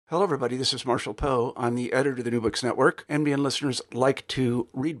Hello, everybody. This is Marshall Poe. I'm the editor of the New Books Network. NBN listeners like to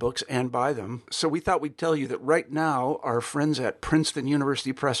read books and buy them. So we thought we'd tell you that right now, our friends at Princeton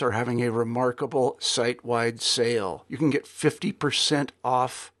University Press are having a remarkable site-wide sale. You can get 50%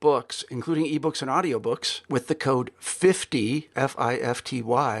 off books, including ebooks and audiobooks, with the code 50,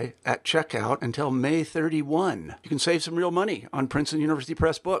 F-I-F-T-Y, at checkout until May 31. You can save some real money on Princeton University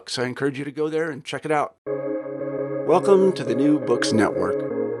Press books. I encourage you to go there and check it out. Welcome to the New Books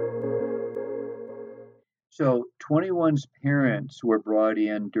Network. So 21's parents were brought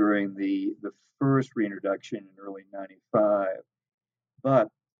in during the first reintroduction in early 95, but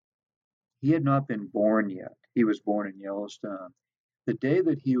he had not been born yet. He was born in Yellowstone. The day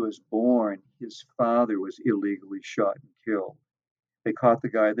that he was born, his father was illegally shot and killed. They caught the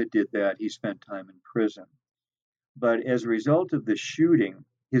guy that did that. He spent time in prison. But as a result of the shooting,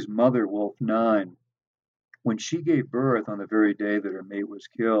 his mother, Wolf 9, when she gave birth on the very day that her mate was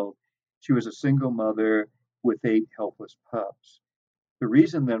killed, she was a single mother with 8 helpless pups. The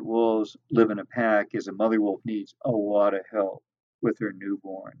reason that wolves live in a pack is a mother wolf needs a lot of help with her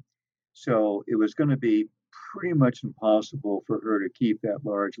newborn. So it was going to be pretty much impossible for her to keep that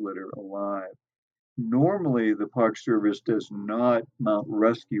large litter alive. Normally, the Park Service does not mount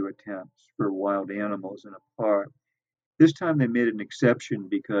rescue attempts for wild animals in a park. This time they made an exception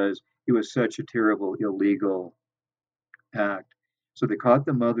because it was such a terrible illegal act. So they caught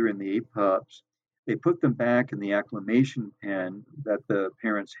the mother and the 8 pups. They put them back in the acclimation pen that the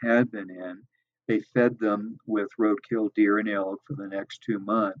parents had been in. They fed them with roadkill deer and elk for the next 6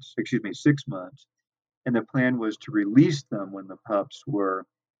 months. And the plan was to release them when the pups were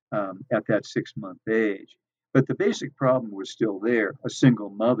at that 6-month age. But the basic problem was still there, a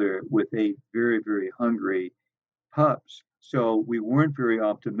single mother with 8 very, very hungry pups. So we weren't very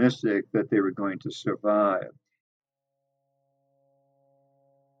optimistic that they were going to survive.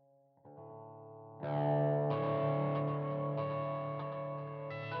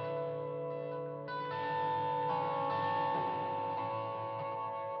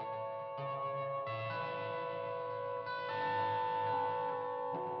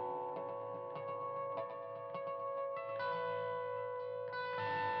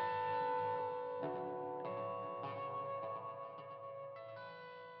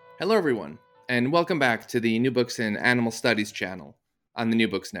 Hello, everyone, and welcome back to the New Books in Animal Studies channel on the New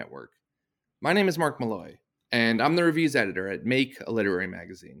Books Network. My name is Mark Malloy, and I'm the reviews editor at Make, a literary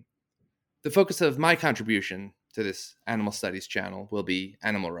magazine. The focus of my contribution to this Animal Studies channel will be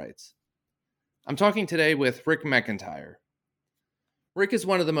animal rights. I'm talking today with Rick McIntyre. Rick is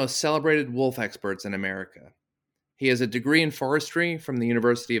one of the most celebrated wolf experts in America. He has a degree in forestry from the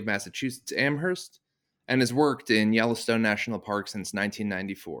University of Massachusetts Amherst and has worked in Yellowstone National Park since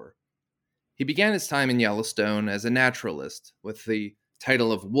 1994. He began his time in Yellowstone as a naturalist with the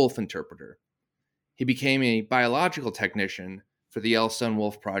title of wolf interpreter. He became a biological technician for the Yellowstone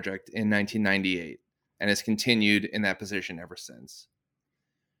Wolf Project in 1998 and has continued in that position ever since.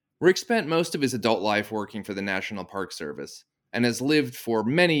 Rick spent most of his adult life working for the National Park Service and has lived for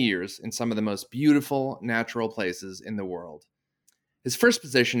many years in some of the most beautiful natural places in the world. His first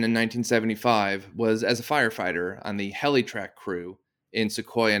position in 1975 was as a firefighter on the Helitrack crew in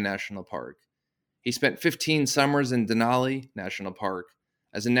Sequoia National Park. He spent 15 summers in Denali National Park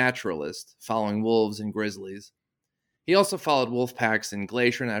as a naturalist, following wolves and grizzlies. He also followed wolf packs in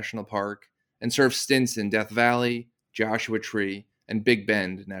Glacier National Park and served stints in Death Valley, Joshua Tree, and Big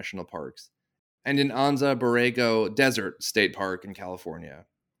Bend National Parks, and in Anza Borrego Desert State Park in California.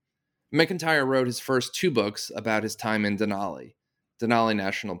 McIntyre wrote his first 2 books about his time in Denali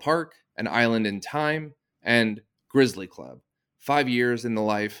National Park, An Island in Time, and Grizzly Club, 5 years in the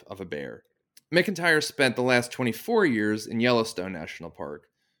life of a bear. McIntyre spent the last 24 years in Yellowstone National Park,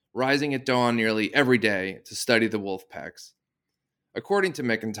 rising at dawn nearly every day to study the wolf packs. According to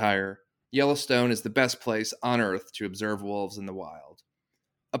McIntyre, Yellowstone is the best place on Earth to observe wolves in the wild.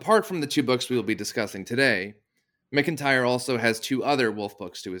 Apart from the 2 books we will be discussing today, McIntyre also has 2 other wolf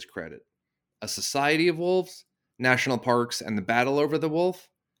books to his credit: A Society of Wolves, National Parks and the Battle Over the Wolf,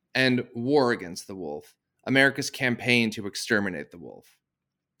 and War Against the Wolf, America's Campaign to Exterminate the Wolf.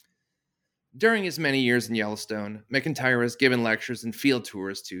 During his many years in Yellowstone, McIntyre has given lectures and field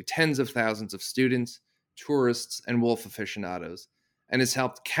tours to tens of thousands of students, tourists, and wolf aficionados, and has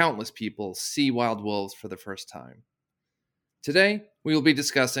helped countless people see wild wolves for the first time. Today, we will be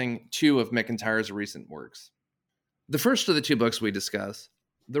discussing 2 of McIntyre's recent works. The first of the 2 books we discuss,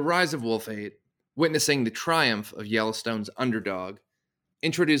 The Rise of Wolf 8, Witnessing the Triumph of Yellowstone's Underdog,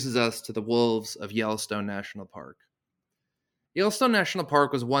 introduces us to the wolves of Yellowstone National Park. Yellowstone National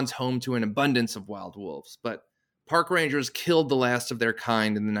Park was once home to an abundance of wild wolves, but park rangers killed the last of their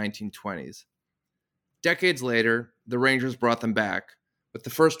kind in the 1920s. Decades later, the rangers brought them back, with the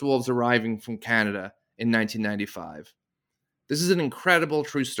first wolves arriving from Canada in 1995. This is an incredible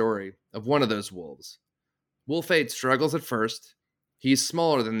true story of one of those wolves. Wolf 8 struggles at first. He's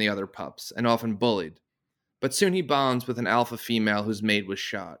smaller than the other pups and often bullied, but soon he bonds with an alpha female whose mate was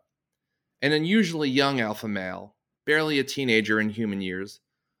shot. An unusually young alpha male, barely a teenager in human years,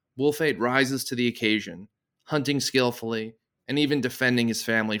 Wolf 8 rises to the occasion, hunting skillfully and even defending his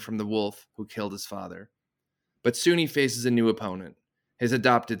family from the wolf who killed his father. But soon he faces a new opponent, his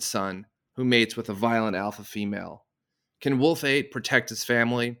adopted son, who mates with a violent alpha female. Can Wolf 8 protect his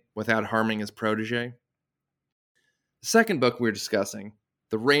family without harming his protege? The second book we're discussing,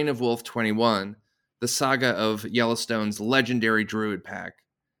 The Reign of Wolf 21, the saga of Yellowstone's legendary Druid Pack,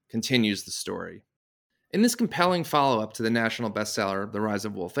 continues the story. In this compelling follow-up to the national bestseller, The Rise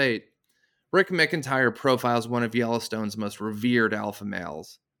of Wolf 8, Rick McIntyre profiles one of Yellowstone's most revered alpha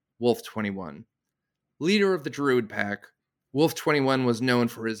males, Wolf 21. Leader of the Druid Pack, Wolf 21 was known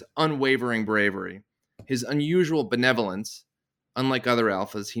for his unwavering bravery, his unusual benevolence. Unlike other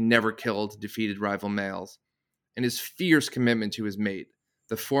alphas, he never killed defeated rival males, and his fierce commitment to his mate,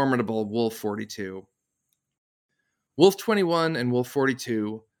 the formidable Wolf 42. Wolf 21 and Wolf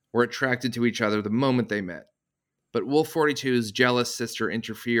 42 were attracted to each other the moment they met, but Wolf 42's jealous sister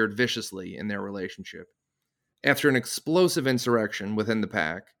interfered viciously in their relationship. After an explosive insurrection within the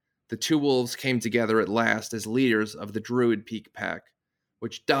pack, the two wolves came together at last as leaders of the Druid Peak Pack,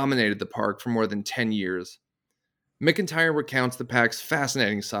 which dominated the park for more than 10 years. McIntyre recounts the pack's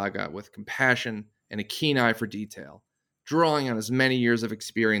fascinating saga with compassion and a keen eye for detail, drawing on his many years of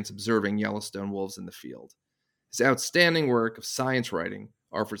experience observing Yellowstone wolves in the field. His outstanding work of science writing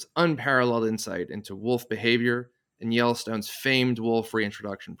offers unparalleled insight into wolf behavior and Yellowstone's famed wolf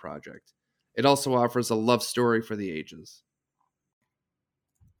reintroduction project. It also offers a love story for the ages.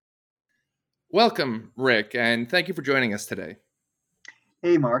 Welcome, Rick, and thank you for joining us today.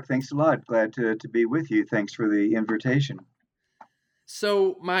 Hey, Mark, thanks a lot. Glad to be with you. Thanks for the invitation.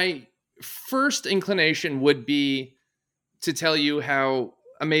 So my first inclination would be to tell you how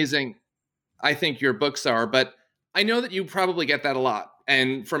amazing I think your books are, but I know that you probably get that a lot,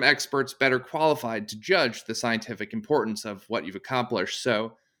 and from experts better qualified to judge the scientific importance of what you've accomplished.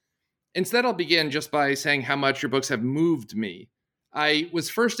 So instead, I'll begin just by saying how much your books have moved me. I was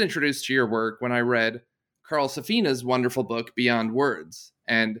first introduced to your work when I read Carl Safina's wonderful book, Beyond Words,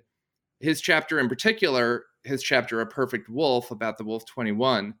 and his chapter in particular, his chapter A Perfect Wolf about the Wolf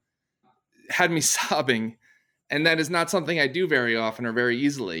 21, had me sobbing. And that is not something I do very often or very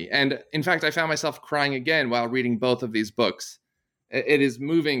easily. And in fact, I found myself crying again while reading both of these books. It is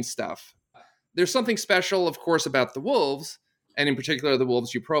moving stuff. There's something special, of course, about the wolves, and in particular the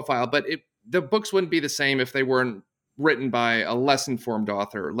wolves you profile, but the books wouldn't be the same if they weren't written by a less informed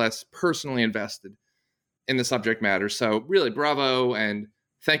author, less personally invested in the subject matter. So really, bravo, and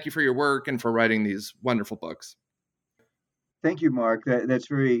thank you for your work and for writing these wonderful books. Thank you, Mark. That's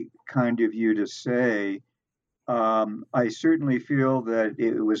very kind of you to say. I certainly feel that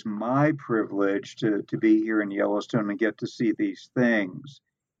it was my privilege to be here in Yellowstone and get to see these things.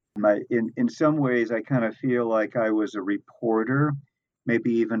 In some ways, I kind of feel like I was a reporter,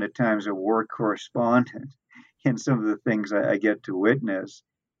 maybe even at times a war correspondent in some of the things I get to witness.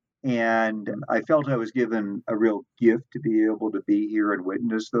 And I felt I was given a real gift to be able to be here and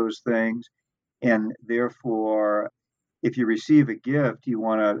witness those things. And therefore, if you receive a gift, you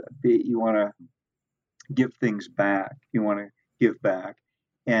want to give things back. You want to give back.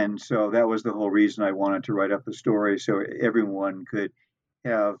 And so that was the whole reason I wanted to write up the story, so everyone could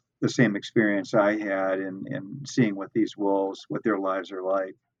have the same experience I had in seeing what these wolves, what their lives are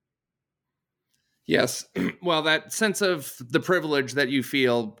like. Yes. Well, that sense of the privilege that you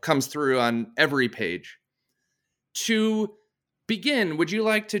feel comes through on every page. To begin, would you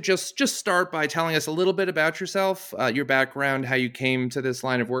like to just start by telling us a little bit about yourself, your background, how you came to this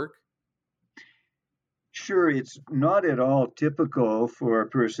line of work? Sure, it's not at all typical for a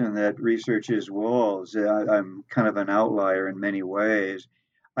person that researches wolves. I'm kind of an outlier in many ways.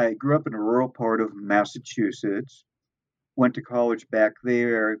 I grew up in a rural part of Massachusetts, went to college back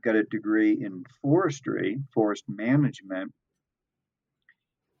there, got a degree in forestry, forest management,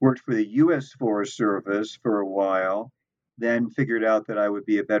 worked for the U.S. Forest Service for a while, then figured out that I would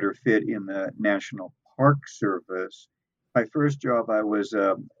be a better fit in the National Park Service. My first job, I was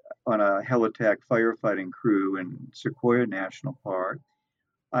on a helitack firefighting crew in Sequoia National Park.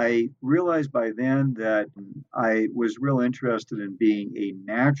 I realized by then that I was real interested in being a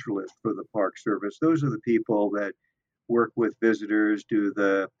naturalist for the Park Service. Those are the people that work with visitors, do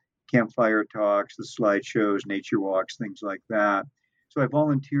the campfire talks, the slideshows, nature walks, things like that. So I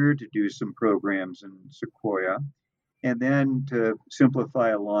volunteered to do some programs in Sequoia. And then to simplify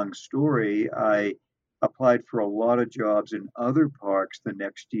a long story, I applied for a lot of jobs in other parks the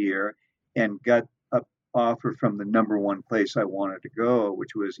next year and got an offer from the number one place I wanted to go,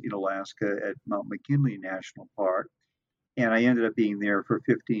 which was in Alaska at Mount McKinley National Park. And I ended up being there for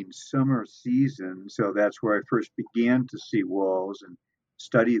 15 summer seasons. So that's where I first began to see wolves and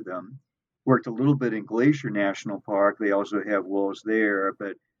study them. Worked a little bit in Glacier National Park. They also have wolves there,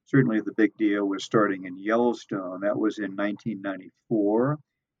 but certainly the big deal was starting in Yellowstone. That was in 1994,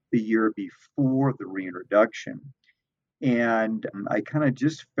 the year before the reintroduction. And I kind of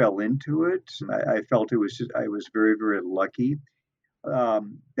just fell into it. I felt I was very, very lucky.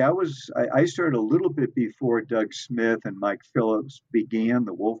 I started a little bit before Doug Smith and Mike Phillips began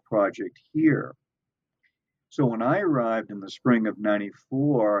the Wolf Project here. So when I arrived in the spring of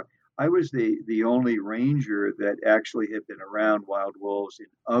 '94, I was the only ranger that actually had been around wild wolves in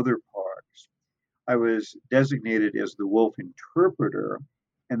other parks. I was designated as the wolf interpreter,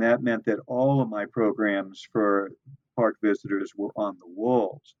 and that meant that all of my programs for park visitors were on the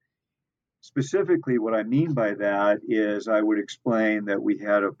wolves. Specifically, what I mean by that is I would explain that we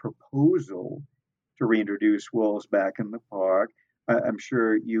had a proposal to reintroduce wolves back in the park. I'm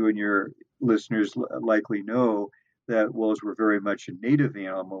sure you and your listeners likely know that wolves were very much a native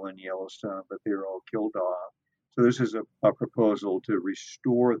animal in Yellowstone, but they were all killed off. So this is a proposal to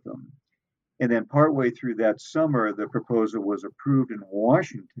restore them. And then partway through that summer, the proposal was approved in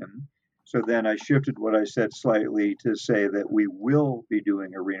Washington. So then I shifted what I said slightly to say that we will be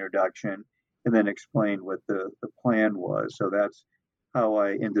doing a reintroduction, and then explained what the plan was. So that's how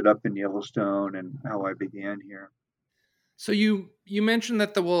I ended up in Yellowstone and how I began here. So you mentioned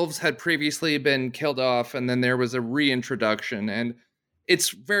that the wolves had previously been killed off, and then there was a reintroduction. And it's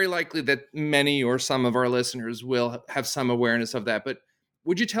very likely that many or some of our listeners will have some awareness of that. But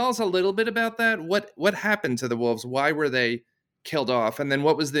would you tell us a little bit about that? What happened to the wolves? Why were they killed off? And then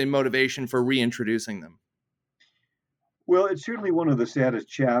what was the motivation for reintroducing them? Well, it's certainly one of the saddest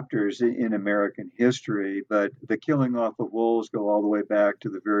chapters in American history, but the killing off of wolves go all the way back to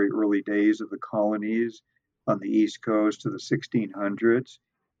the very early days of the colonies on the East Coast to the 1600s,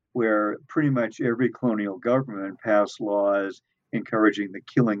 where pretty much every colonial government passed laws encouraging the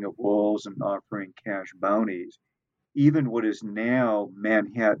killing of wolves and offering cash bounties. Even what is now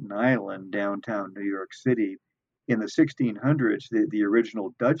Manhattan Island, downtown New York City, in the 1600s, the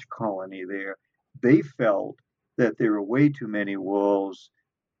original Dutch colony there, they felt that there were way too many wolves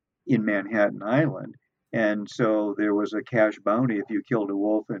in Manhattan Island. And so there was a cash bounty. If you killed a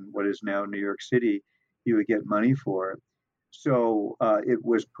wolf in what is now New York City, you would get money for it. So it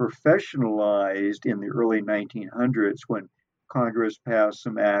was professionalized in the early 1900s when Congress passed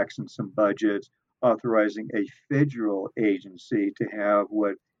some acts and some budgets authorizing a federal agency to have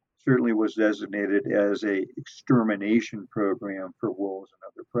what certainly was designated as a extermination program for wolves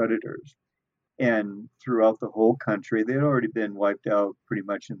and other predators. And throughout the whole country, they had already been wiped out pretty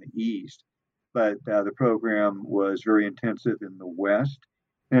much in the East, but the program was very intensive in the West.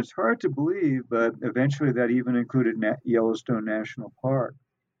 And it's hard to believe, but eventually that even included Yellowstone National Park.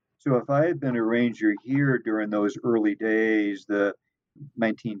 So if I had been a ranger here during those early days, the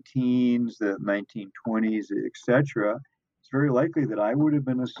 19 teens, the 1920s, etc., it's very likely that I would have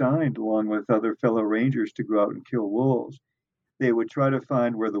been assigned along with other fellow rangers to go out and kill wolves. They would try to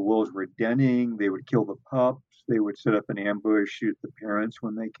find where the wolves were denning. They would kill the pups. They would set up an ambush, shoot the parents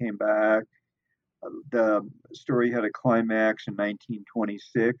when they came back. The story had a climax in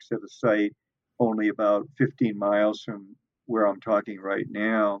 1926 at a site only about 15 miles from where I'm talking right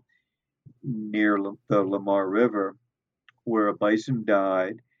now, near the Lamar River, where a bison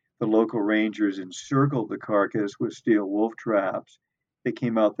died. The local rangers encircled the carcass with steel wolf traps. They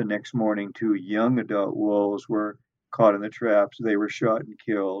came out the next morning. 2 young adult wolves were caught in the traps. They were shot and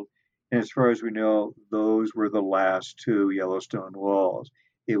killed. And as far as we know, those were the last 2 Yellowstone wolves.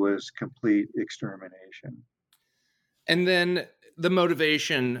 It was complete extermination. And then the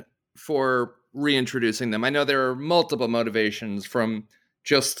motivation for reintroducing them. I know there are multiple motivations, from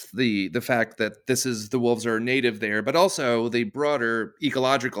just the fact that the wolves are native there, but also the broader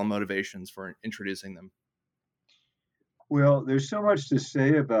ecological motivations for introducing them. Well, there's so much to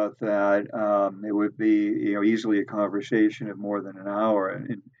say about that. It would be, easily a conversation of more than an hour,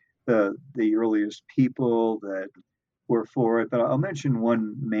 and the earliest people that were for it. But I'll mention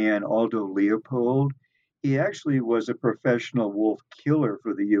one man, Aldo Leopold. He actually was a professional wolf killer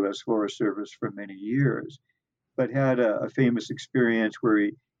for the U.S. Forest Service for many years, but had a famous experience where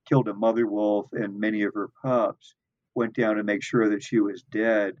he killed a mother wolf and many of her pups, went down to make sure that she was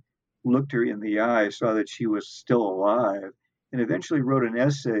dead, looked her in the eye, saw that she was still alive, and eventually wrote an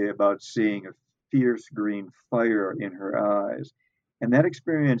essay about seeing a fierce green fire in her eyes. And that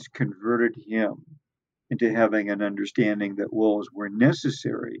experience converted him into having an understanding that wolves were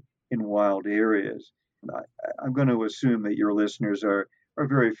necessary in wild areas. I, I'm going to assume that your listeners are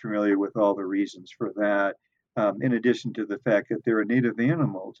very familiar with all the reasons for that, in addition to the fact that they're a native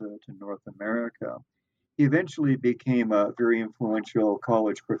animal to North America. He eventually became a very influential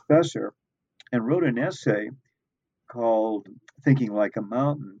college professor and wrote an essay called Thinking Like a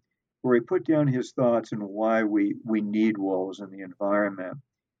Mountain, where he put down his thoughts on why we need wolves in the environment.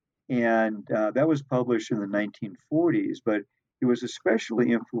 And that was published in the 1940s, but it was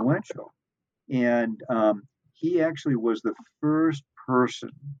especially influential. And he actually was the first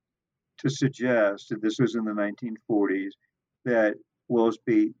person to suggest, and this was in the 1940s, that wolves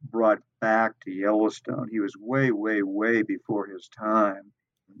be brought back to Yellowstone. He was way, way, way before his time,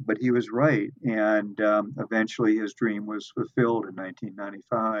 but he was right. And eventually his dream was fulfilled in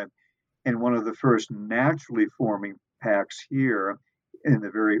 1995. And one of the first naturally forming packs here in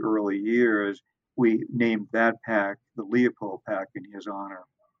the very early years, we named that pack the Leopold Pack in his honor.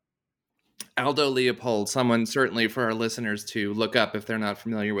 Aldo Leopold, someone certainly for our listeners to look up if they're not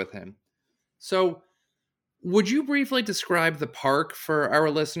familiar with him. So, would you briefly describe the park for our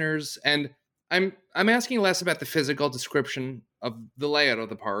listeners? And I'm asking less about the physical description of the layout of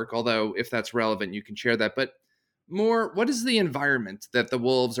the park, although if that's relevant, you can share that. But more, what is the environment that the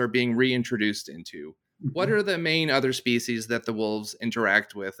wolves are being reintroduced into? What are the main other species that the wolves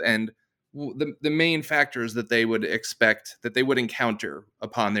interact with, and the main factors that they would expect that they would encounter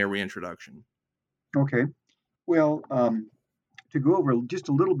upon their reintroduction? Okay. Well, to go over just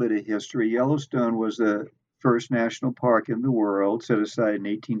a little bit of history, Yellowstone was the first national park in the world, set aside in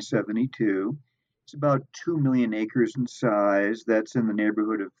 1872. It's about 2 million acres in size. That's in the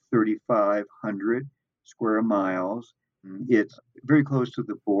neighborhood of 3,500 square miles. It's very close to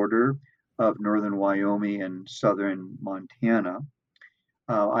the border of northern Wyoming and southern Montana.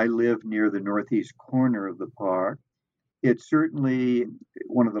 I live near the northeast corner of the park. It's certainly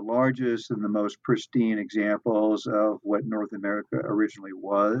one of the largest and the most pristine examples of what North America originally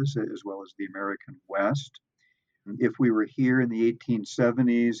was, as well as the American West. If we were here in the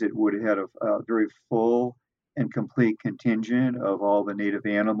 1870s, it would have had a very full and complete contingent of all the native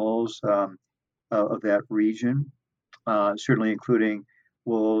animals of that region, certainly including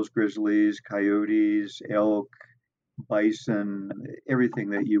wolves, grizzlies, coyotes, elk, bison, everything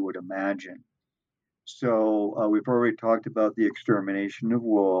that you would imagine. So we've already talked about the extermination of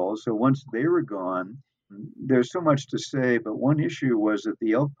wolves. So once they were gone, there's so much to say, but one issue was that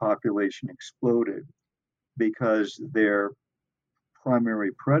the elk population exploded because their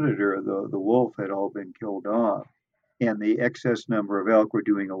primary predator, the wolf, had all been killed off. And the excess number of elk were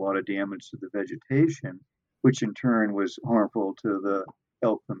doing a lot of damage to the vegetation, which in turn was harmful to the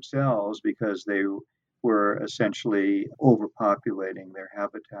elk themselves because they were essentially overpopulating their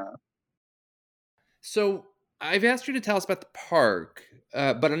habitat. So I've asked you to tell us about the park,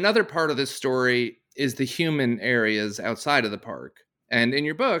 but another part of this story is the human areas outside of the park. And in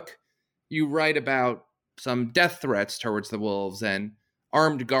your book, you write about some death threats towards the wolves and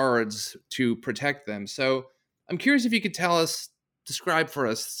armed guards to protect them. So I'm curious if you could describe for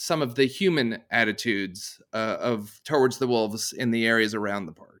us some of the human attitudes of towards the wolves in the areas around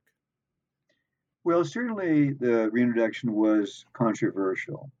the park. Well, certainly the reintroduction was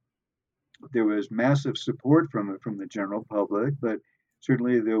controversial. There was massive support from the general public, but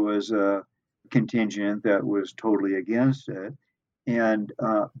certainly there was a contingent that was totally against it. And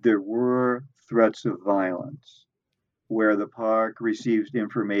there were threats of violence where the park received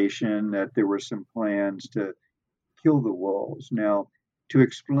information that there were some plans to kill the wolves. Now, to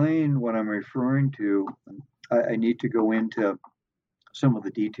explain what I'm referring to, I need to go into some of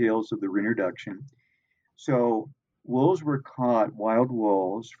the details of the reintroduction. So, wolves were caught, wild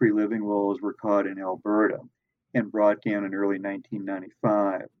wolves, free living wolves were caught in Alberta and brought down in early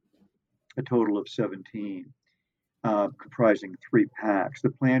 1995, a total of 17, comprising 3 packs.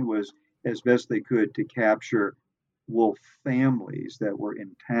 The plan was, as best they could, to capture wolf families that were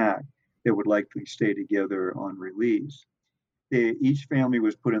intact that would likely stay together on release. Each family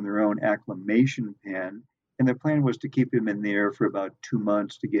was put in their own acclimation pen, and the plan was to keep them in there for about 2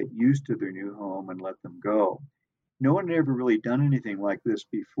 months to get used to their new home and let them go. No one had ever really done anything like this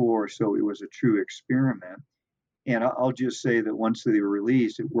before, so it was a true experiment. And I'll just say that once they were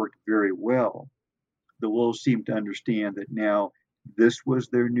released, it worked very well. The wolves seemed to understand that now this was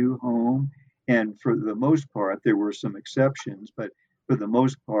their new home. And for the most part, there were some exceptions, but for the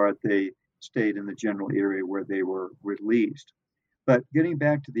most part, they stayed in the general area where they were released. But getting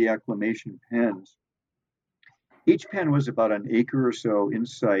back to the acclimation pens, each pen was about an acre or so in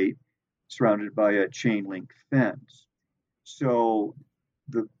sight, surrounded by a chain link fence. So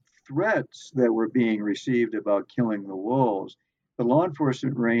the threats that were being received about killing the wolves, the law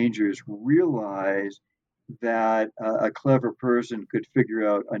enforcement rangers realized that a clever person could figure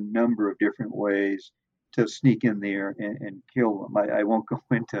out a number of different ways to sneak in there and kill them. I won't go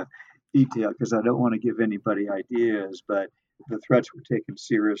into detail because I don't want to give anybody ideas, but the threats were taken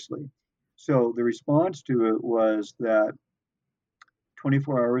seriously. So the response to it was that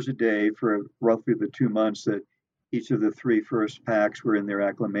 24 hours a day for roughly the 2 months that each of the three first packs were in their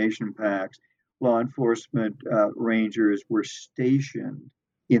acclimation packs, law enforcement rangers were stationed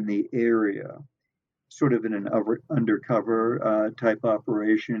in the area, sort of in an undercover type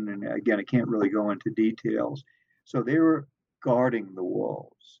operation. And again, I can't really go into details. So they were guarding the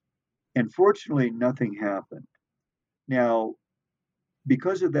wolves. And fortunately, nothing happened. Now,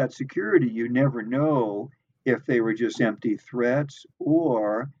 because of that security, you never know if they were just empty threats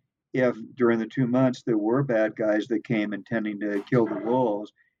or if during the 2 months there were bad guys that came intending to kill the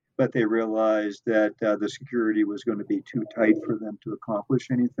wolves, but they realized that the security was going to be too tight for them to accomplish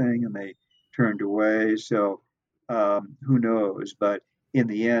anything and they turned away. So who knows? But in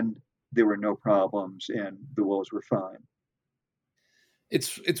the end, there were no problems and the wolves were fine.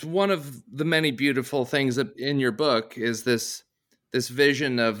 It's one of the many beautiful things in your book is this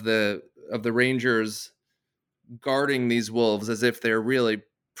vision of the rangers guarding these wolves as if they're really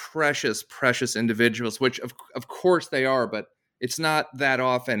precious individuals, which of course they are, but it's not that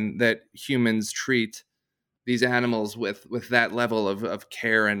often that humans treat these animals with that level of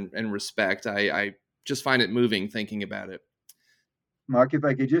care and respect. I just find it moving thinking about it. Mark, if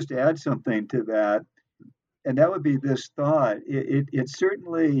I could just add something to that, and that would be this thought. It's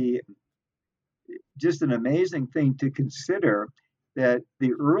certainly just an amazing thing to consider that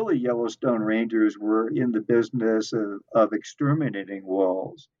the early Yellowstone Rangers were in the business of exterminating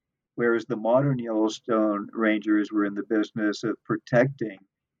wolves, whereas the modern Yellowstone Rangers were in the business of protecting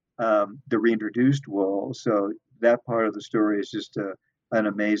the reintroduced wolves. So that part of the story is just an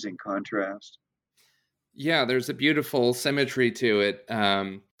amazing contrast. Yeah, there's a beautiful symmetry to it.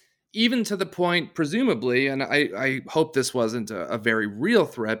 Even to the point, presumably, and I hope this wasn't a very real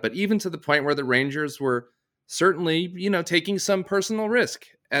threat, but even to the point where the Rangers were certainly, taking some personal risk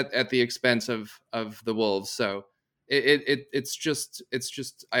at the expense of the wolves. So it's just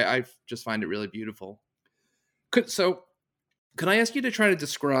I just find it really beautiful. Can I ask you to try to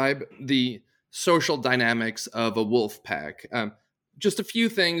describe the social dynamics of a wolf pack? Just a few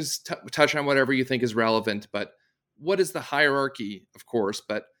things, touch on whatever you think is relevant, but what is the hierarchy, of course,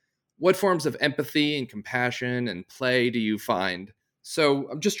 but what forms of empathy and compassion and play do you find? So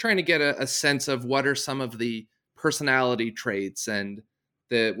I'm just trying to get a sense of what are some of the personality traits and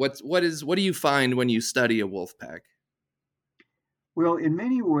what do you find when you study a wolf pack? Well, in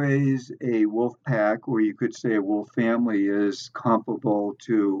many ways, a wolf pack, or you could say a wolf family, is comparable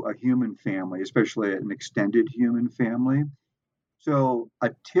to a human family, especially an extended human family. So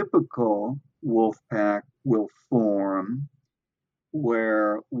a typical wolf pack will form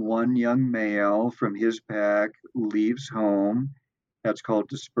where one young male from his pack leaves home. That's called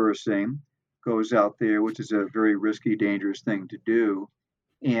dispersing, goes out there, which is a very risky, dangerous thing to do.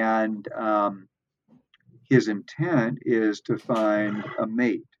 And his intent is to find a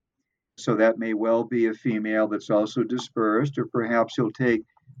mate. So that may well be a female that's also dispersed, or perhaps he'll take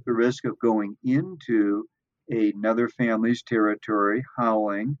the risk of going into another family's territory,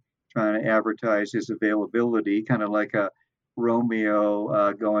 howling, trying to advertise his availability, kind of like a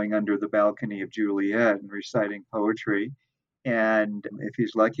Romeo going under the balcony of Juliet and reciting poetry. And if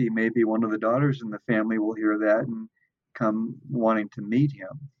he's lucky, maybe one of the daughters in the family will hear that and come wanting to meet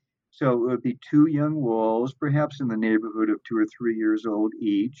him. So it would be two young wolves, perhaps in the neighborhood of 2 or 3 years old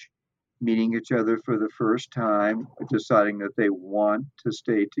each, meeting each other for the first time, deciding that they want to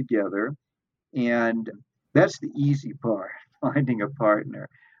stay together. And that's the easy part, finding a partner.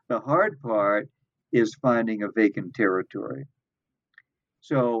 The hard part is finding a vacant territory.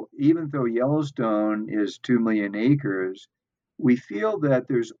 So even though Yellowstone is 2 million acres, we feel that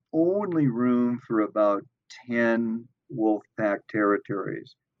there's only room for about 10 wolf pack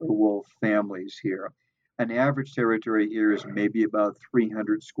territories or wolf families here. An average territory here is maybe about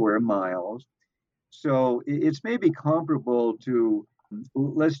 300 square miles. So it's maybe comparable to,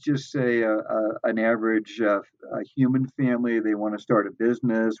 let's just say, an average a human family. They want to start a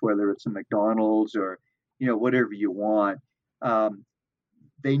business, whether it's a McDonald's or whatever you want.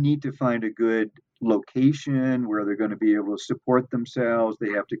 They need to find a good location where they're going to be able to support themselves. They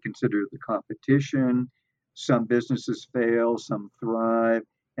have to consider the competition. Some businesses fail, some thrive,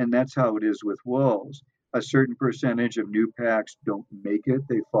 and that's how it is with wolves. A certain percentage of new packs don't make it,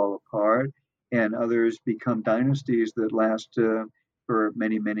 they fall apart, and others become dynasties that last for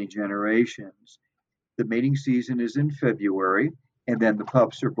many, many generations. The mating season is in February, and then the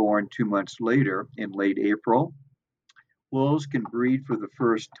pups are born 2 months later in late April. Wolves can breed for the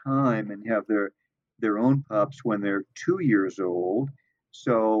first time and have their own pups when they're 2 years old.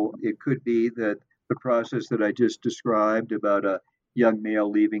 So it could be that the process that I just described about a young male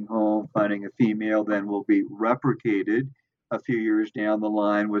leaving home, finding a female, then will be replicated a few years down the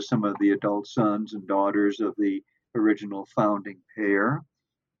line with some of the adult sons and daughters of the original founding pair.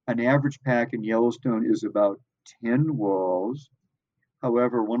 An average pack in Yellowstone is about 10 wolves.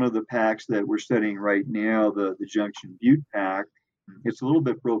 However, one of the packs that we're studying right now, the Junction Butte pack, it's a little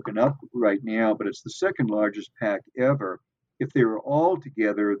bit broken up right now, but it's the second largest pack ever. If they were all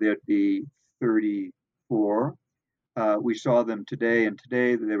together, there'd be 34. We saw them today, and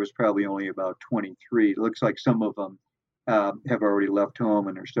today there was probably only about 23. It looks like some of them have already left home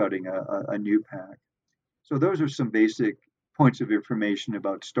and are starting a new pack. So those are some basic points of information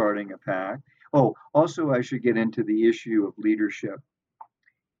about starting a pack. Oh, also I should get into the issue of leadership.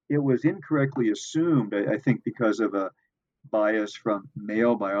 It was incorrectly assumed, I think because of a bias from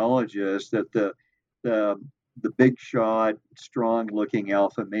male biologists, that the big shot, strong looking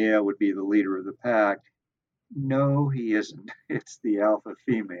alpha male would be the leader of the pack. No, he isn't. It's the alpha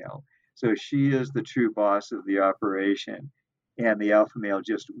female. So she is the true boss of the operation, and the alpha male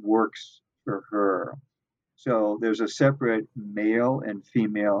just works for her. So there's a separate male and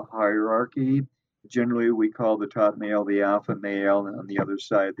female hierarchy. Generally, we call the top male the alpha male, and on the other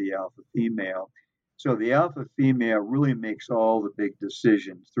side, the alpha female. So the alpha female really makes all the big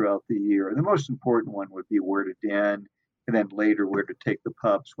decisions throughout the year. The most important one would be where to den, and then later where to take the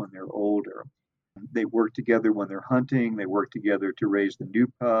pups when they're older. They work together when they're hunting. They work together to raise the new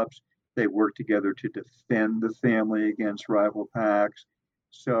pups. They work together to defend the family against rival packs.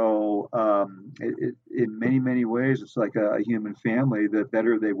 So in many, many ways, it's like a human family. The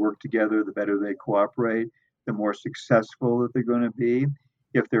better they work together, the better they cooperate, the more successful that they're going to be.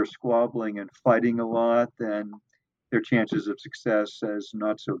 If they're squabbling and fighting a lot, then their chances of success is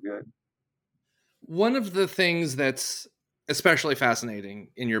not so good. One of the things that's especially fascinating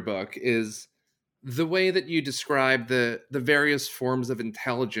in your book is the way that you describe the various forms of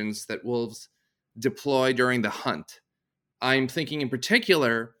intelligence that wolves deploy during the hunt. I'm thinking in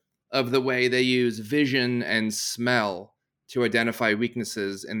particular of the way they use vision and smell to identify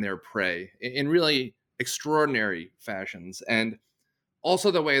weaknesses in their prey in really extraordinary fashions, and also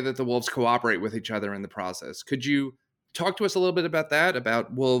the way that the wolves cooperate with each other in the process. Could you talk to us a little bit about that,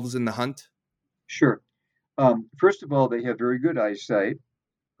 about wolves in the hunt? Sure. First of all, they have very good eyesight,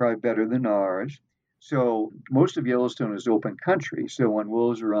 probably better than ours. So most of Yellowstone is open country. So when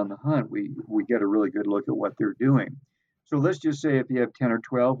wolves are on the hunt, we get a really good look at what they're doing. So let's just say if you have 10 or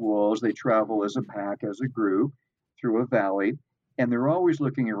 12 wolves, they travel as a pack, as a group, through a valley, and they're always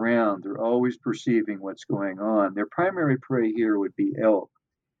looking around. They're always perceiving what's going on. Their primary prey here would be elk.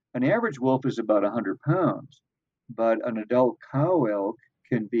 An average wolf is about 100 pounds, but an adult cow elk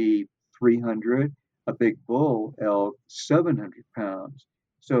can be 300, a big bull elk, 700 pounds.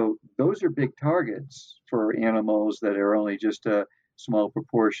 So those are big targets for animals that are only just a small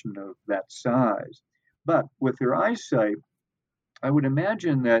proportion of that size. But with their eyesight, I would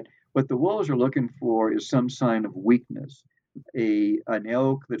imagine that what the wolves are looking for is some sign of weakness. An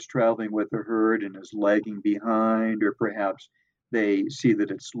elk that's traveling with a herd and is lagging behind, or perhaps they see that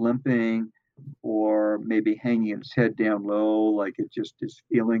it's limping, or maybe hanging its head down low, like it just is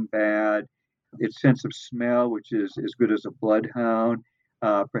feeling bad. Its sense of smell, which is as good as a bloodhound.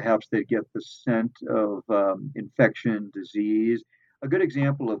 Perhaps they get the scent of infection, disease. A good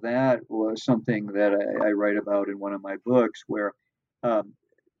example of that was something that I write about in one of my books, where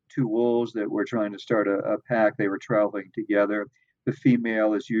two wolves that were trying to start a pack, they were traveling together. The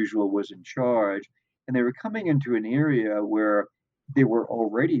female, as usual, was in charge, and they were coming into an area where there were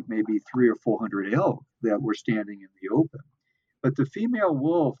already maybe 300 or 400 elk that were standing in the open. But the female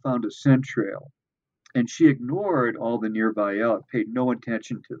wolf found a scent trail, and she ignored all the nearby elk, paid no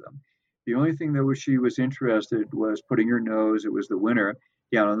attention to them. The only thing that she was interested was putting her nose, it was the winter,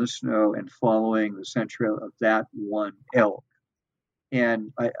 down on the snow and following the scent trail of that one elk.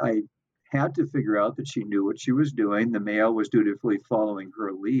 And I had to figure out that she knew what she was doing. The male was dutifully following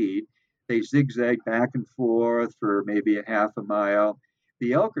her lead. They zigzagged back and forth for maybe a half a mile.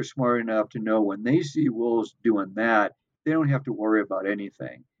 The elk are smart enough to know when they see wolves doing that, they don't have to worry about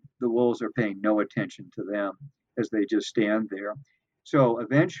anything. The wolves are paying no attention to them as they just stand there. So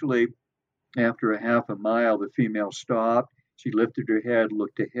eventually, After a half a mile, the female stopped. She lifted her head,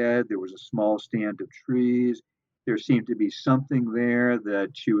 looked ahead. There was a small stand of trees. There seemed to be something there that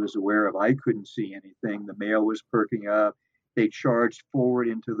she was aware of. I couldn't see anything. The male was perking up. They charged forward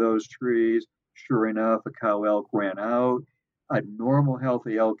into those trees. Sure enough, a cow elk ran out. A normal,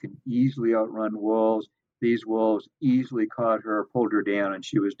 healthy elk can easily outrun wolves. These wolves easily caught her, pulled her down, and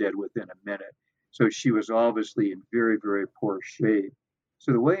she was dead within a minute. So she was obviously in very, very poor shape.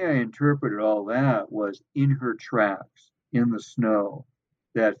 So the way I interpreted all that was in her tracks, in the snow,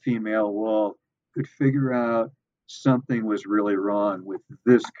 that female wolf could figure out something was really wrong with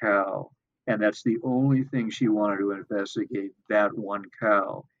this cow. And that's the only thing she wanted to investigate, that one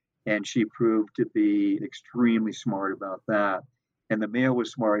cow. And she proved to be extremely smart about that. And the male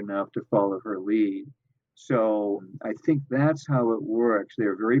was smart enough to follow her lead. So I think that's how it works.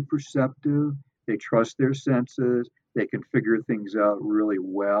 They're very perceptive, they trust their senses, they can figure things out really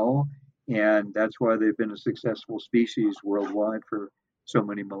well. And that's why they've been a successful species worldwide for so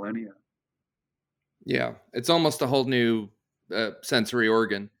many millennia. Yeah, it's almost a whole new sensory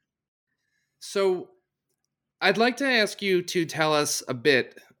organ. So I'd like to ask you to tell us a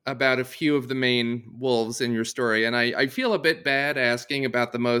bit about a few of the main wolves in your story. And I feel a bit bad asking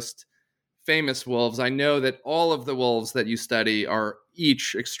about the most famous wolves. I know that all of the wolves that you study are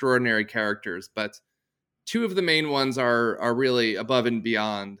each extraordinary characters, but two of the main ones are really above and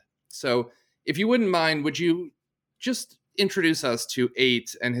beyond. So if you wouldn't mind, would you just introduce us to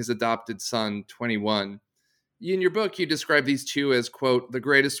 8 and his adopted son, 21? In your book, you describe these two as, quote, the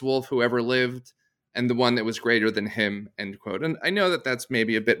greatest wolf who ever lived and the one that was greater than him, end quote. And I know that that's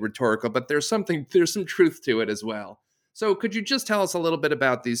maybe a bit rhetorical, but there's some truth to it as well. So could you just tell us a little bit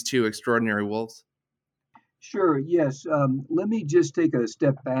about these two extraordinary wolves? Sure, yes. Let me just take a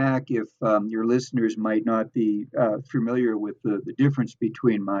step back if your listeners might not be familiar with the difference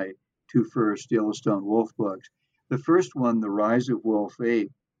between my two first Yellowstone Wolf books. The first one, The Rise of Wolf 8,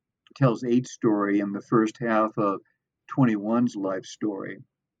 tells 8's story in the first half of 21's life story.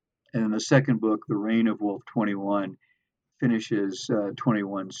 And in the second book, The Reign of Wolf 21, finishes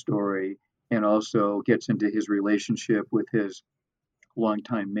 21's story and also gets into his relationship with his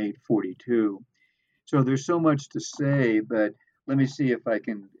longtime mate, 42. So there's so much to say, but let me see if I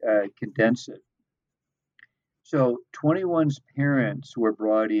can condense it. So 21's parents were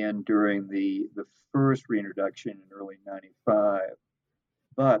brought in during the first reintroduction in early 95,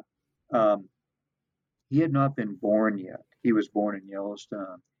 but he had not been born yet. He was born in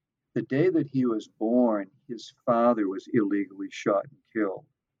Yellowstone. The day that he was born, his father was illegally shot and killed.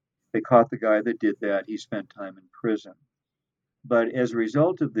 They caught the guy that did that. He spent time in prison. But as a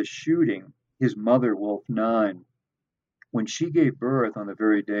result of the shooting, his mother, Wolf 9, when she gave birth on the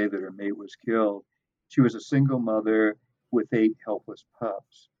very day that her mate was killed, she was a single mother with 8 helpless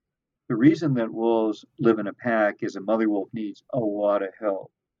pups. The reason that wolves live in a pack is a mother wolf needs a lot of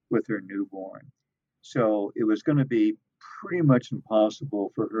help with her newborn. So it was going to be pretty much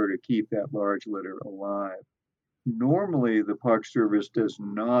impossible for her to keep that large litter alive. Normally, the Park Service does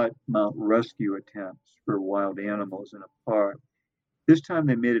not mount rescue attempts for wild animals in a park. This time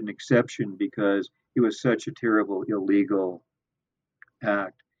they made an exception because it was such a terrible illegal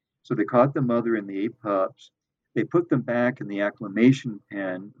act. So they caught the mother and the 8 pups. They put them back in the acclimation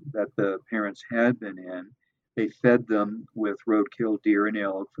pen that the parents had been in. They fed them with roadkill deer and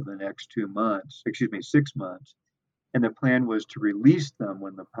elk for the next 6 months. And the plan was to release them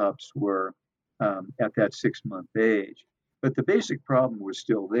when the pups were at that 6-month age. But the basic problem was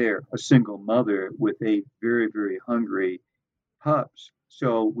still there, a single mother with 8 very, very hungry pups.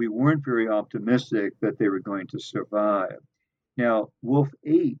 So we weren't very optimistic that they were going to survive. Now, Wolf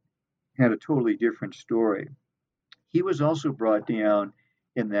 8 had a totally different story. He was also brought down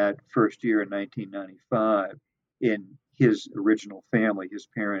in that first year in 1995 in his original family, his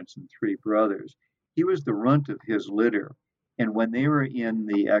parents and 3 brothers. He was the runt of his litter. And when they were in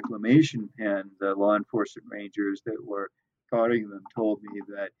the acclimation pen, the law enforcement rangers that were guarding them told me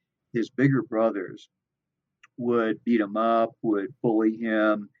that his bigger brothers would beat him up, would bully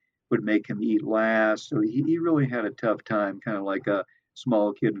him, would make him eat last. So he really had a tough time, kind of like a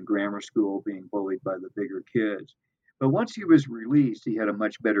small kid in grammar school being bullied by the bigger kids. But once he was released, he had a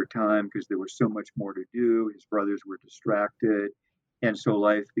much better time because there was so much more to do. His brothers were distracted, and so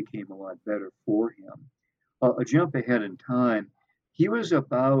life became a lot better for him. A jump ahead in time, he was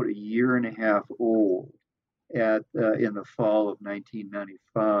about a year and a half old in the fall of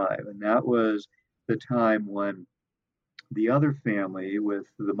 1995, and that was the time when the other family, with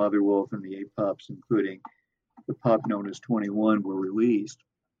the mother wolf and the 8 pups, including the pup known as 21, were released.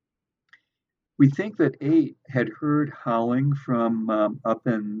 We think that 8 had heard howling from up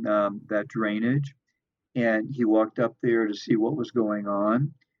in that drainage, and he walked up there to see what was going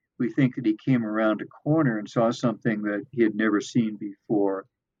on. We think that he came around a corner and saw something that he had never seen before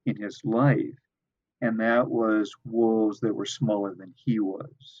in his life, and that was wolves that were smaller than he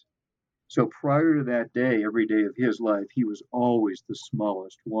was. So prior to that day, every day of his life, he was always the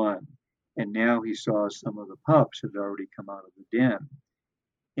smallest one. And now he saw some of the pups had already come out of the den.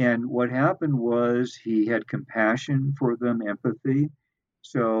 And what happened was he had compassion for them, empathy.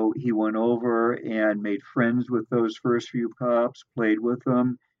 So he went over and made friends with those first few pups, played with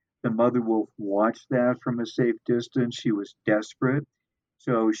them. The mother wolf watched that from a safe distance. She was desperate.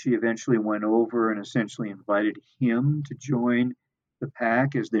 So she eventually went over and essentially invited him to join the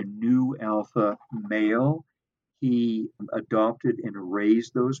pack as the new alpha male. He adopted and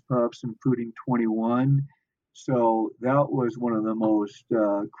raised those pups, including 21. So that was one of the most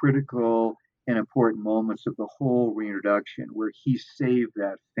critical and important moments of the whole reintroduction, where he saved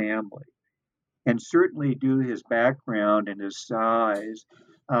that family. And certainly, due to his background and his size,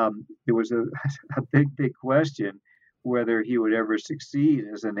 there was a big question whether he would ever succeed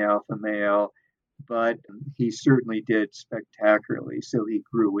as an alpha male, but he certainly did spectacularly. So he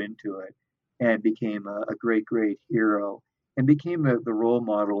grew into it and became a great hero, and became the role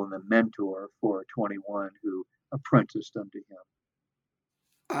model and the mentor for 21, who apprenticed unto him.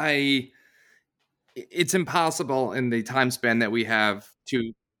 It's impossible in the time span that we have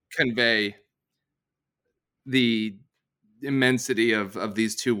to convey the immensity of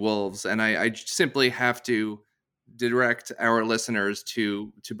these two wolves, and I simply have to direct our listeners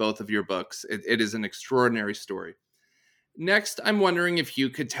to both of your books. It is an extraordinary story. Next, I'm wondering if you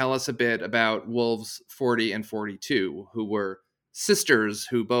could tell us a bit about Wolves 40 and 42, who were sisters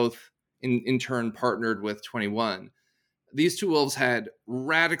who both in turn partnered with 21. These two wolves had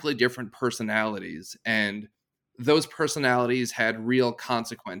radically different personalities, and those personalities had real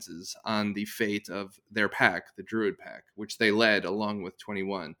consequences on the fate of their pack, the Druid pack, which they led along with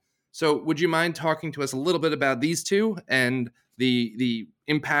 21. So would you mind talking to us a little bit about these two and the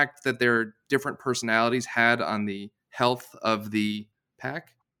impact that their different personalities had on the health of the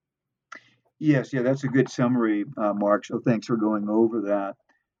pack? Yes, yeah, that's a good summary, Mark. So thanks for going over that.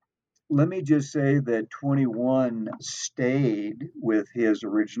 Let me just say that 21 stayed with his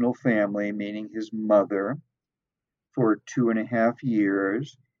original family, meaning his mother, for 2.5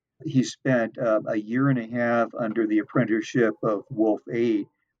 years. He spent a year and a half under the apprenticeship of Wolf 8,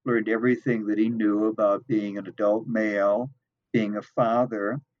 learned everything that he knew about being an adult male, being a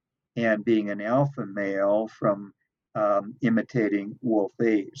father, and being an alpha male from imitating Wolf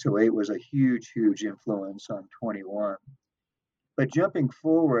 8. So 8 was a huge influence on 21. But jumping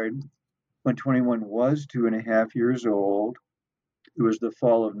forward, when 21 was 2.5 years old, it was the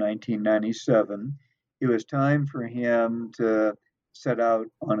fall of 1997. It was time for him to set out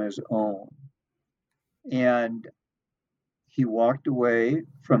on his own. And he walked away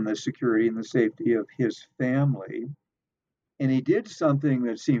from the security and the safety of his family. And he did something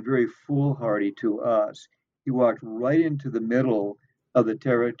that seemed very foolhardy to us. He walked right into the middle of the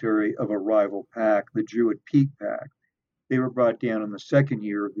territory of a rival pack, the Druid Peak Pack. They were brought down in the second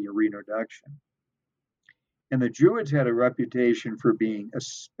year of the reintroduction. And the Druids had a reputation for being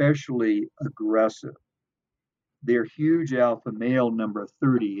especially aggressive. Their huge alpha male, number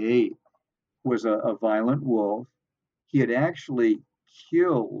 38, was a violent wolf. He had actually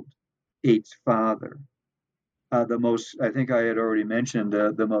killed 8's father. I think I had already mentioned,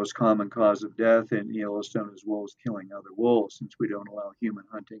 the most common cause of death in Yellowstone is wolves killing other wolves, since we don't allow human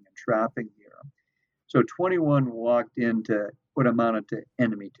hunting and trapping here. So 21 walked into what amounted to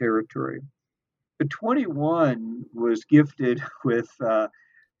enemy territory. But 21 was gifted with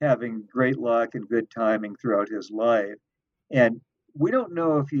having great luck and good timing throughout his life. And we don't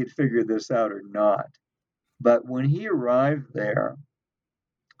know if he had figured this out or not. But when he arrived there,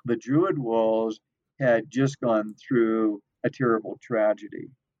 the Druid wolves had just gone through a terrible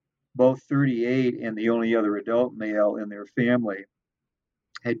tragedy. Both 38 and the only other adult male in their family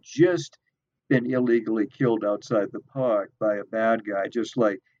had just been illegally killed outside the park by a bad guy, just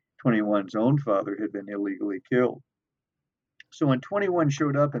like 21's own father had been illegally killed. So when 21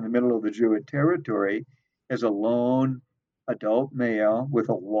 showed up in the middle of the Druid territory as a lone adult male with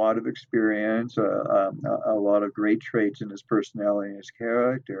a lot of experience, a lot of great traits in his personality and his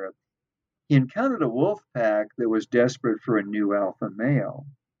character, he encountered a wolf pack that was desperate for a new alpha male.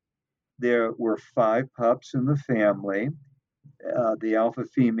 There were 5 pups in the family. The alpha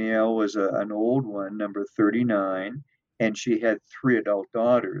female was an old one, number 39, and she had 3 adult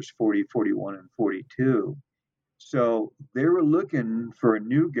daughters, 40, 41, and 42. So they were looking for a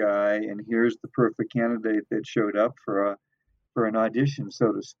new guy, and here's the perfect candidate that showed up for an audition,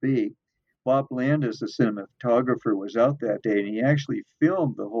 so to speak. Bob Landis, the cinematographer, was out that day, and he actually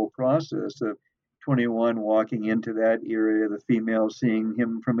filmed the whole process of 21 walking into that area, the female seeing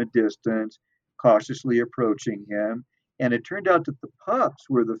him from a distance, cautiously approaching him. And it turned out that the pups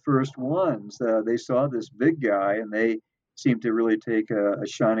were the first ones. They saw this big guy, and they seemed to really take a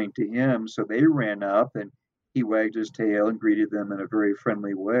shining to him. So they ran up, and he wagged his tail and greeted them in a very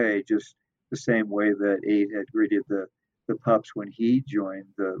friendly way, just the same way that Ade had greeted the pups when he joined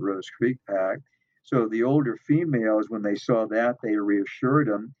the Rose Creek pack. So the older females, when they saw that, they reassured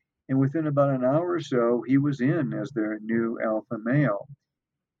him. And within about an hour or so, he was in as their new alpha male.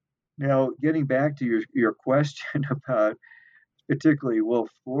 Now, getting back to your question about particularly Wolf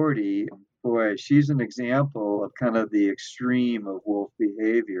 40, boy, she's an example of kind of the extreme of wolf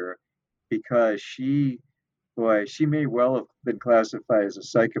behavior because she may well have been classified as a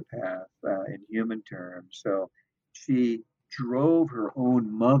psychopath in human terms. So she drove her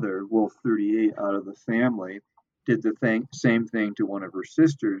own mother, Wolf 38, out of the family, did the same thing to one of her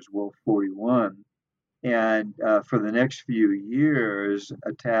sisters, Wolf 41, and for the next few years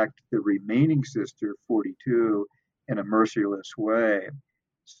attacked the remaining sister, 42, in a merciless way.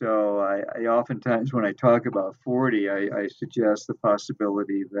 So I oftentimes, when I talk about 40, I suggest the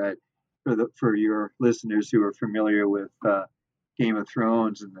possibility that for your listeners who are familiar with Game of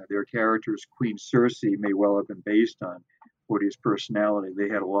Thrones and their characters, Queen Cersei may well have been based on 40's personality. They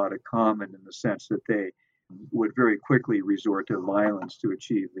had a lot of common in the sense that they would very quickly resort to violence to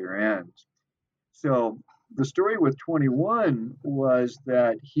achieve their ends. So the story with 21 was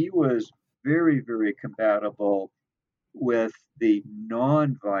that he was very, very compatible with the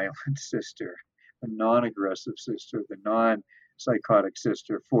non-violent sister, the non-aggressive sister, the non-psychotic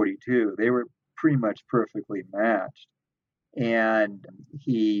sister, 42. They were pretty much perfectly matched. And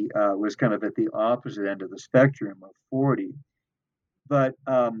he was kind of at the opposite end of the spectrum of 40. But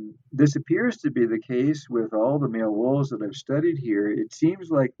this appears to be the case with all the male wolves that I've studied here. It seems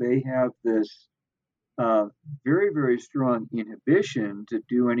like they have this very, very strong inhibition to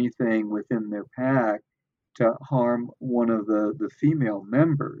do anything within their pack to harm one of the female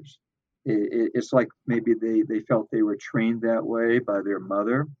members. It's like maybe they felt they were trained that way by their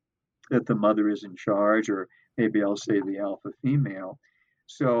mother, that the mother is in charge, or maybe I'll say the alpha female.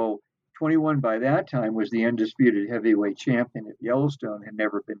 So 21 by that time was the undisputed heavyweight champion at Yellowstone, had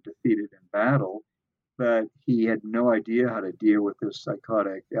never been defeated in battle, but he had no idea how to deal with this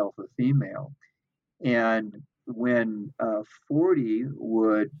psychotic alpha female. And when 40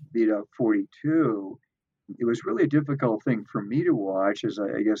 would beat up 42, it was really a difficult thing for me to watch, as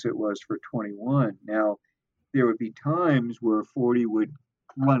I guess it was for 21. Now, there would be times where 40 would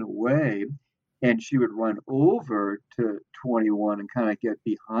run away and she would run over to 21 and kind of get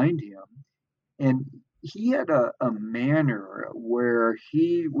behind him. And he had a manner where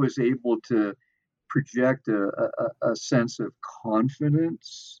he was able to project a sense of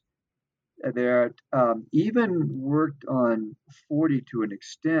confidence that even worked on 40 to an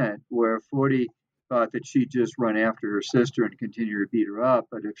extent, where 40 thought that she'd just run after her sister and continue to beat her up.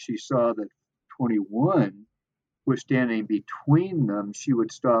 But if she saw that 21 was standing between them, she would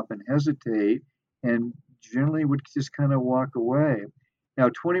stop and hesitate and generally would just kind of walk away. Now,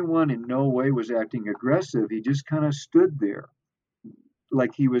 21 in no way was acting aggressive. He just kind of stood there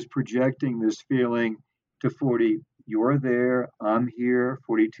like he was projecting this feeling to 40, you're there, I'm here,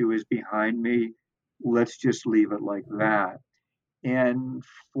 42 is behind me, let's just leave it like that. And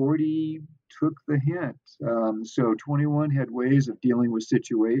 40 took the hint. So 21 had ways of dealing with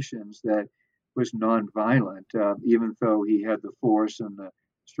situations that was nonviolent, even though he had the force and the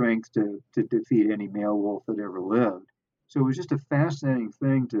strength to defeat any male wolf that ever lived. So it was just a fascinating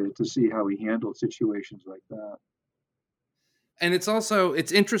thing to see how he handled situations like that. And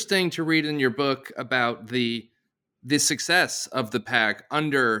it's interesting to read in your book about the success of the pack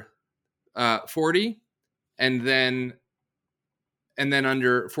under 40 and then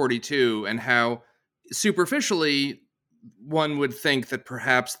under 42, and how superficially one would think that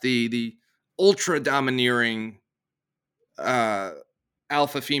perhaps the ultra domineering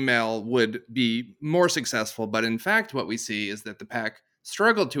alpha female would be more successful. But in fact, what we see is that the pack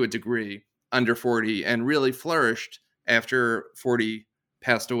struggled to a degree under 40 and really flourished after 40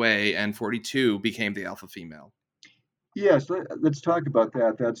 passed away and 42 became the alpha female. Yes, let's talk about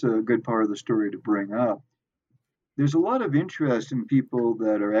that. That's a good part of the story to bring up. There's a lot of interest in people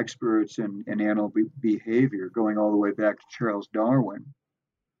that are experts in animal behavior, going all the way back to Charles Darwin,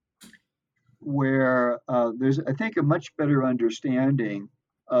 where there's, I think, a much better understanding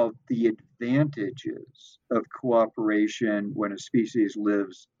of the advantages of cooperation when a species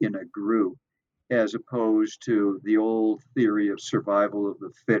lives in a group, as opposed to the old theory of survival of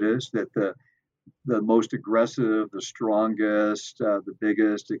the fittest, that the most aggressive, the strongest, the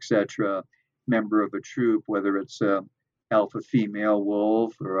biggest, etc., member of a troop, whether it's a alpha female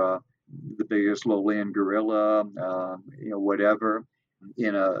wolf or the biggest lowland gorilla, whatever,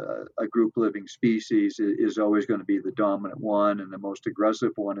 in a group living species is always going to be the dominant one, and the most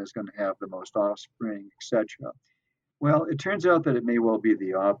aggressive one is going to have the most offspring, etc. Well, it turns out that it may well be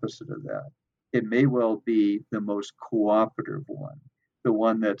the opposite of that. It may well be the most cooperative one, the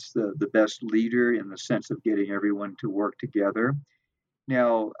one that's the best leader in the sense of getting everyone to work together.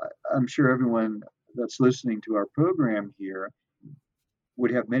 Now, I'm sure everyone that's listening to our program here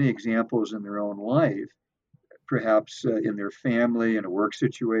would have many examples in their own life, perhaps in their family, in a work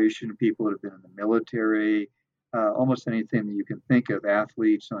situation, people that have been in the military, almost anything that you can think of,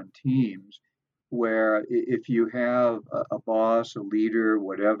 athletes on teams, where if you have a boss, a leader,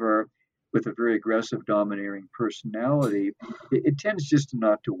 whatever, with a very aggressive, domineering personality, it tends just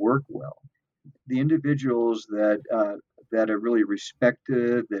not to work well. The individuals that are really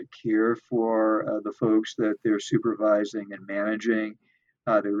respected, that care for the folks that they're supervising and managing,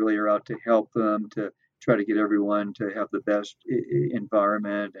 they really are out to help them, to try to get everyone to have the best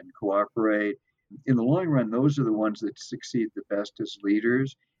environment and cooperate. In the long run, those are the ones that succeed the best as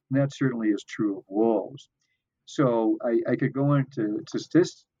leaders, and that certainly is true of wolves. So I could go into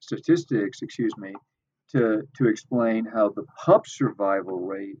statistics, to explain how the pup survival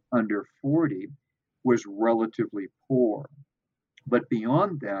rate under 40 was relatively poor. But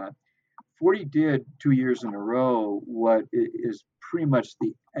beyond that, 40 did 2 years in a row what is pretty much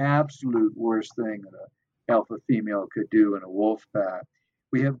the absolute worst thing that an alpha female could do in a wolf pack.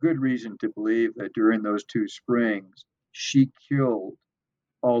 We have good reason to believe that during those 2 springs, she killed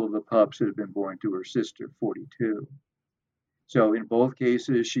all of the pups that had been born to her sister, 42. So in both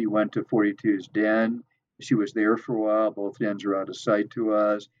cases, she went to 42's den. She was there for a while. Both dens are out of sight to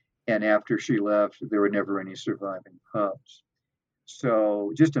us. And after she left, there were never any surviving pups.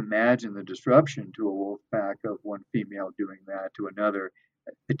 So just imagine the disruption to a wolf pack of one female doing that to another,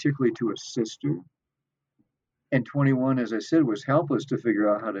 particularly to a sister. And 21, as I said, was helpless to figure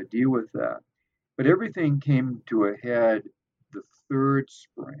out how to deal with that. But everything came to a head the 3rd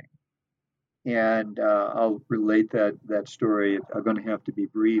spring. And I'll relate that story. I'm going to have to be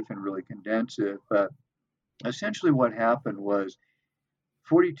brief and really condense it. But essentially what happened was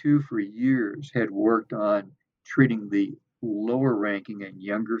 42 for years had worked on treating the lower ranking and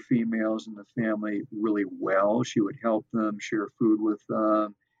younger females in the family really well. She would help them, share food with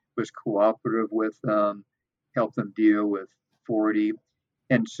them, was cooperative with them, help them deal with 40.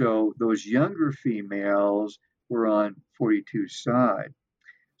 And so those younger females were on 42's side.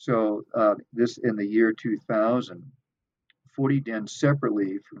 So this in the year 2000, 40 dens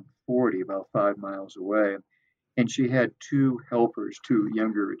separately from 40, about 5 miles away. And she had 2 helpers, 2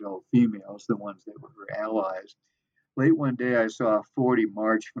 younger adult females, the ones that were her allies. Late one day, I saw 40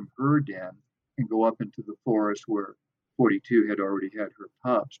 march from her den and go up into the forest where 42 had already had her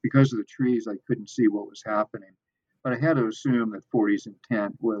pups. Because of the trees, I couldn't see what was happening. But I had to assume that 40's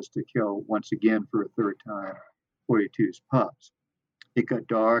intent was to kill, once again for a 3rd time, 42's pups. It got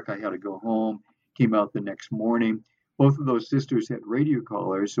dark. I had to go home, came out the next morning. Both of those sisters had radio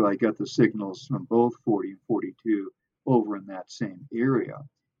collars, so I got the signals from both 40 and 42 over in that same area.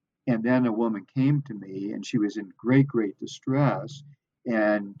 And then a woman came to me, and she was in great, great distress.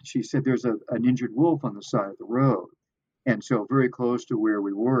 And she said, there's an injured wolf on the side of the road. And so very close to where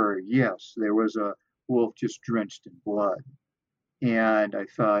we were, yes, there was a wolf just drenched in blood. And I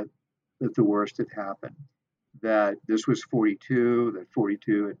thought that the worst had happened, that this was 42, that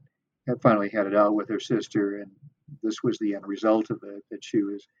 42 had finally had it out with her sister, and this was the end result of it, that she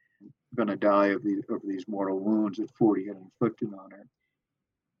was going to die of these mortal wounds that 40 had inflicted on her.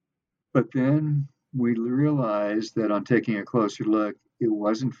 But then we realized that on taking a closer look, it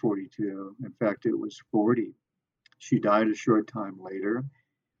wasn't 42. In fact, it was 40. She died a short time later.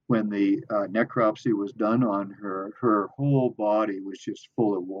 When the necropsy was done on her, her whole body was just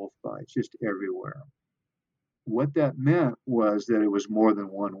full of wolf bites, just everywhere. What that meant was that it was more than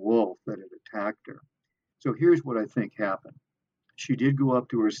one wolf that had attacked her. So here's what I think happened. She did go up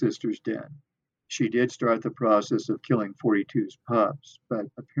to her sister's den. She did start the process of killing 42's pups, but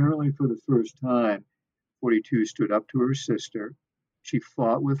apparently for the first time, 42 stood up to her sister. She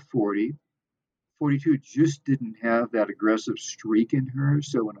fought with 40. 42 just didn't have that aggressive streak in her,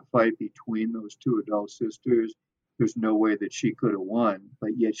 so in a fight between those 2 adult sisters, there's no way that she could have won,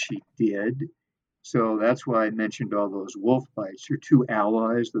 but yet she did. So that's why I mentioned all those wolf bites. Her two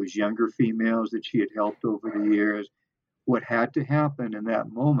allies, those younger females that she had helped over the years, what had to happen in that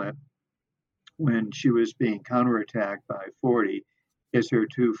moment when she was being counterattacked by 40 is her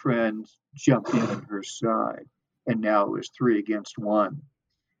two friends jumped in on her side. And now it was 3 against 1.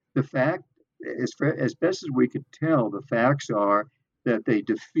 The fact, as best as we could tell, the facts are that they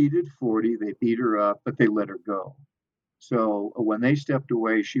defeated 40, they beat her up, but they let her go. So when they stepped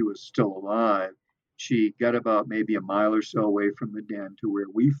away, she was still alive. She got about maybe a mile or so away from the den to where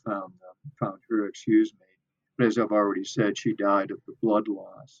we found her, excuse me. But as I've already said, she died of the blood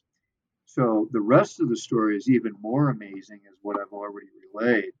loss. So the rest of the story is even more amazing, as what I've already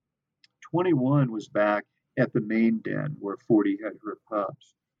relayed. 21 was back at the main den where 40 had her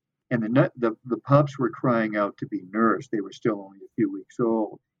pups. And the pups were crying out to be nursed. They were still only a few weeks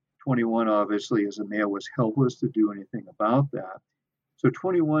old. 21, obviously, as a male, was helpless to do anything about that. So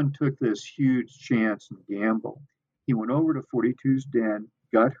 21 took this huge chance and gamble. He went over to 42's den,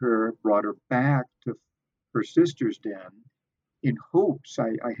 got her, brought her back to her sister's den in hopes,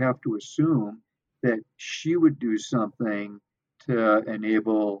 I have to assume, that she would do something to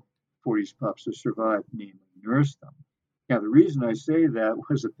enable 40's pups to survive, namely nurse them. Now, the reason I say that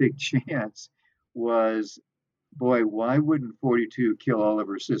was a big chance was, boy, why wouldn't 42 kill all of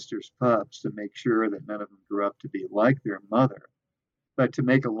her sister's pups to make sure that none of them grew up to be like their mother? But to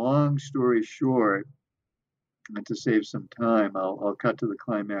make a long story short, and to save some time, I'll cut to the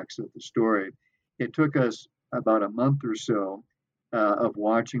climax of the story. It took us about a month or so of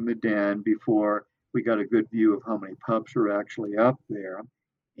watching the den before we got a good view of how many pups were actually up there.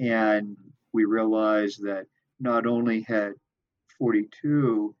 And we realized that not only had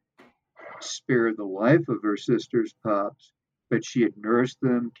 42 spared the life of her sister's pups, but she had nursed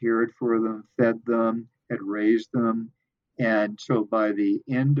them, cared for them, fed them, had raised them. And so by the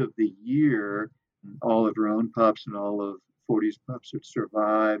end of the year, all of her own pups and all of 40's pups had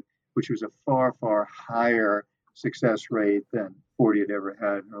survived, which was a far, far higher success rate than 40 had ever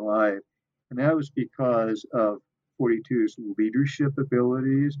had in her life. And that was because of 42's leadership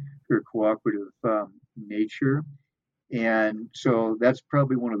abilities, her cooperative nature. And so that's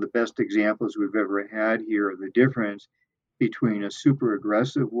probably one of the best examples we've ever had here of the difference between a super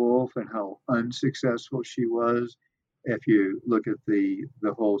aggressive wolf and how unsuccessful she was. If you look at the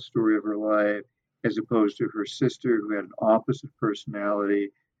whole story of her life, as opposed to her sister, who had an opposite personality,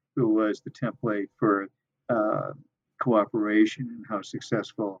 who was the template for cooperation and how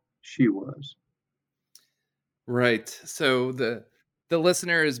successful she was. Right. So the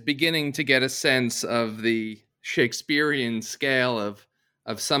listener is beginning to get a sense of the Shakespearean scale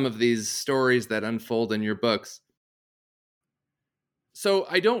of some of these stories that unfold in your books. So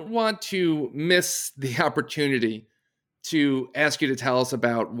I don't want to miss the opportunity to ask you to tell us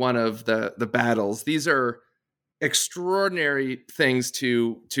about one of the battles. These are extraordinary things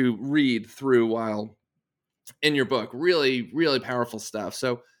to read through while in your book. Really, really powerful stuff.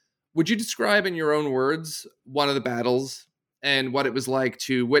 So would you describe in your own words one of the battles and what it was like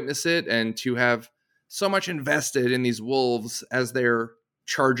to witness it and to have so much invested in these wolves as they're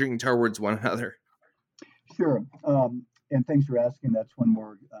charging towards one another? Sure. And thanks for asking. That's one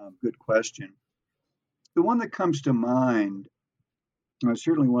more good question. The one that comes to mind,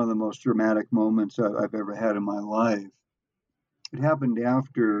 certainly one of the most dramatic moments I've ever had in my life. It happened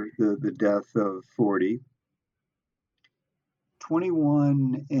after the death of 40.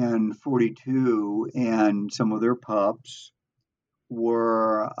 21 and 42 and some of their pups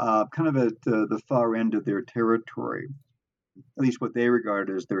were kind of at the far end of their territory, at least what they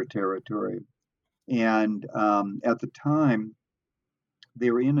regarded as their territory. And at the time,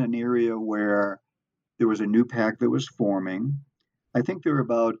 they were in an area where there was a new pack that was forming. I think there were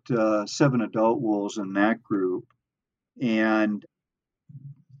about 7 adult wolves in that group. And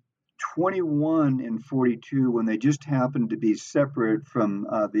 21 and 42, when they just happened to be separate from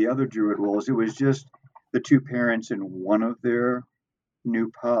the other Druid wolves, it was just the two parents and one of their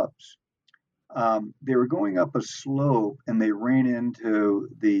new pups. They were going up a slope and they ran into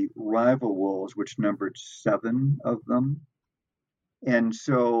the rival wolves, which numbered 7 of them. And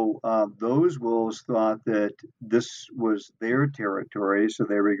so those wolves thought that this was their territory, so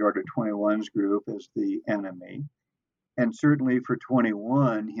they regarded 21's group as the enemy. And certainly for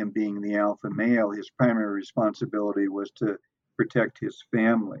 21, him being the alpha male, his primary responsibility was to protect his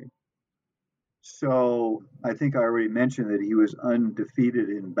family. So I think I already mentioned that he was undefeated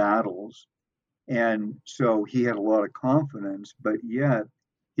in battles. And so he had a lot of confidence, but yet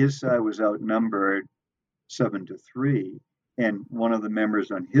his side was outnumbered 7-3. And one of the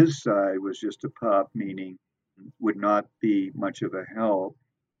members on his side was just a pup, meaning would not be much of a help.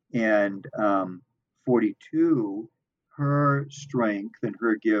 And 42, her strength and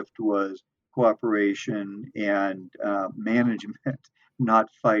her gift was cooperation and management, not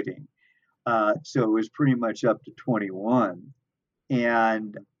fighting. So it was pretty much up to 21.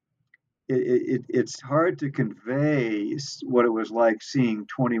 And it's hard to convey what it was like seeing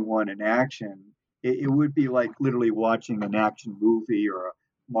 21 in action. It would be like literally watching an action movie or a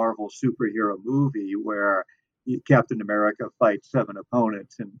Marvel superhero movie where Captain America fights 7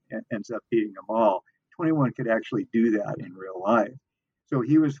 opponents and ends up beating them all. 21 could actually do that in real life. So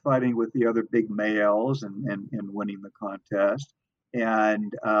he was fighting with the other big males and winning the contest.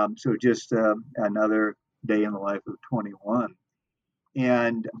 And so just another day in the life of 21.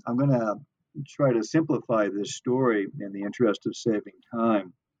 And I'm going to try to simplify this story in the interest of saving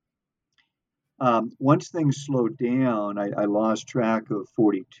time. Once things slowed down, I lost track of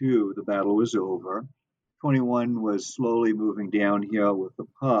 42. The battle was over. 21 was slowly moving downhill with the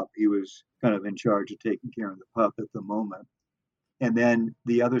pup. He was kind of in charge of taking care of the pup at the moment. And then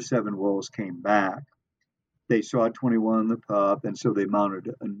the other 7 wolves came back. They saw 21 and the pup, and so they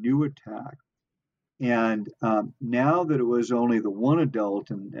mounted a new attack. And now that it was only the one adult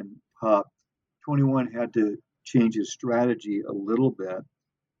and pup, 21 had to change his strategy a little bit.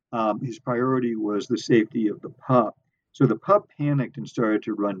 His priority was the safety of the pup. So the pup panicked and started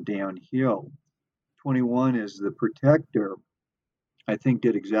to run downhill. 21, as the protector, I think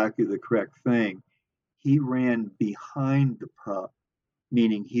did exactly the correct thing. He ran behind the pup,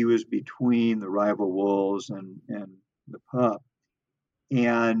 meaning he was between the rival wolves and the pup.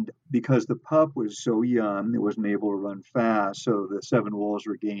 And because the pup was so young, it wasn't able to run fast. So the 7 wolves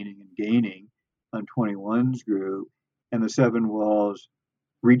were gaining and gaining on 21's group. And the 7 wolves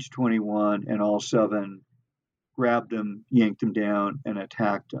reached 21, and all 7 grabbed him, yanked him down, and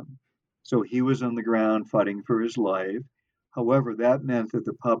attacked him. So he was on the ground fighting for his life. However, that meant that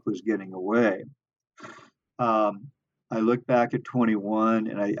the pup was getting away. I looked back at 21,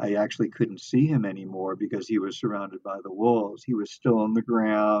 and I actually couldn't see him anymore because he was surrounded by the wolves. He was still on the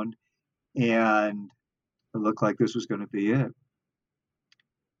ground, and it looked like this was going to be it.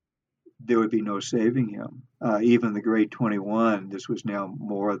 There would be no saving him. Even the great 21, this was now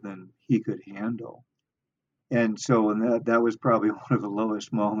more than he could handle. And so that was probably one of the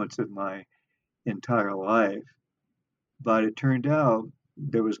lowest moments of my entire life. But it turned out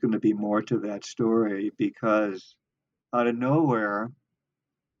there was going to be more to that story because out of nowhere,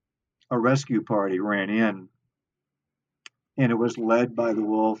 a rescue party ran in, and it was led by the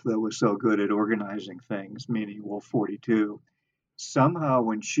wolf that was so good at organizing things, meaning Wolf 42. Somehow,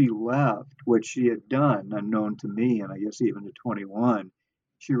 when she left, what she had done, unknown to me, and I guess even to 21,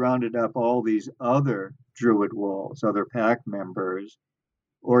 she rounded up all these other Druid wolves, other pack members,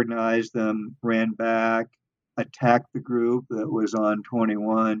 organized them, ran back, attacked the group that was on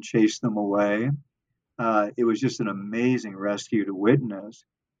 21, chased them away. It was just an amazing rescue to witness.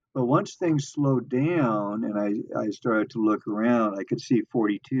 But once things slowed down and I started to look around, I could see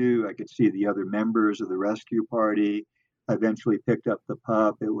 42, I could see the other members of the rescue party. I eventually picked up the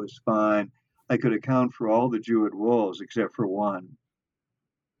pup. It was fine. I could account for all the Druid wolves except for one,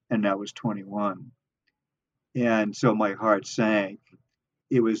 and that was 21. And so my heart sank.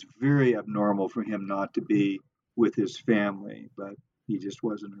 It was very abnormal for him not to be with his family, but he just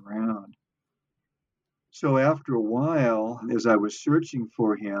wasn't around. So after a while, as I was searching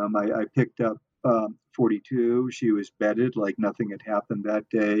for him, I picked up 42. She was bedded like nothing had happened that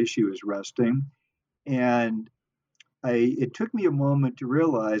day. She was resting. And it took me a moment to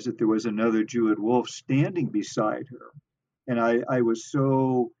realize that there was another Druid wolf standing beside her. And I was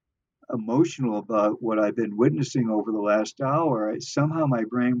so emotional about what I've been witnessing over the last hour. Somehow my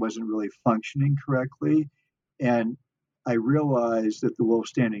brain wasn't really functioning correctly. And I realized that the wolf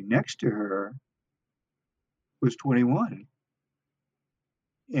standing next to her was 21.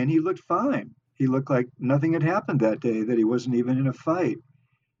 And he looked fine. He looked like nothing had happened that day, that he wasn't even in a fight.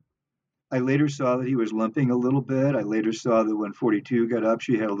 I later saw that he was limping a little bit. I later saw that when 42 got up,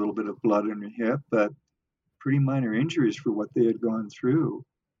 she had a little bit of blood on her hip, but pretty minor injuries for what they had gone through.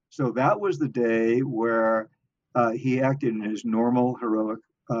 So that was the day where he acted in his normal heroic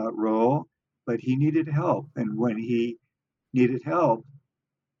role, but he needed help. And when he needed help,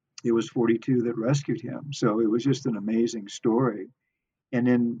 it was 42 that rescued him. So it was just an amazing story. And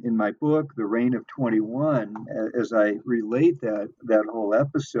in my book, The Reign of 21, as I relate that whole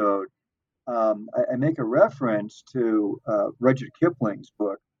episode, I make a reference to Rudyard Kipling's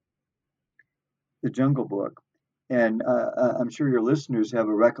book, The Jungle Book. And I'm sure your listeners have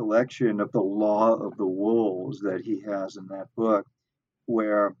a recollection of the law of the wolves that he has in that book,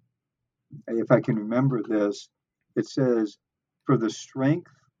 where, if I can remember this, it says, for the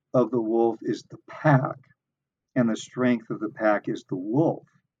strength of the wolf is the pack, and the strength of the pack is the wolf.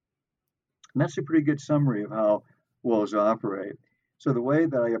 And that's a pretty good summary of how wolves operate. So the way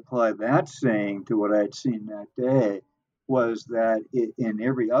that I applied that saying to what I had seen that day was that in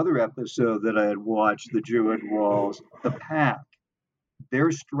every other episode that I had watched, the Druid Wolves, the pack,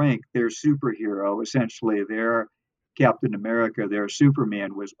 their strength, their superhero, essentially their Captain America, their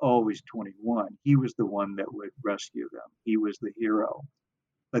Superman was always 21. He was the one that would rescue them. He was the hero.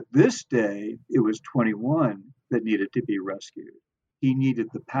 But this day, it was 21 that needed to be rescued. He needed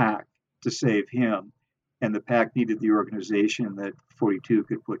the pack to save him, and the pack needed the organization that 42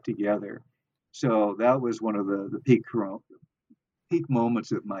 could put together. So that was one of the peak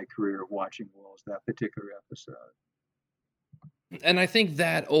moments of my career watching Wolves, that particular episode. And I think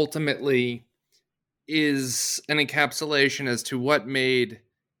that ultimately is an encapsulation as to what made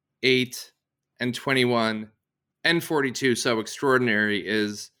 8 and 21 and 42 so extraordinary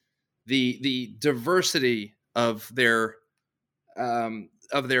is the diversity of their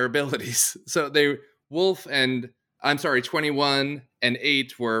abilities. So 21 and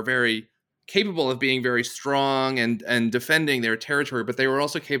 8 were very capable of being very strong and defending their territory, but they were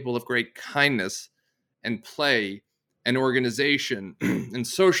also capable of great kindness and play and organization and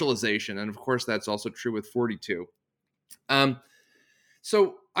socialization. And of course, that's also true with 42.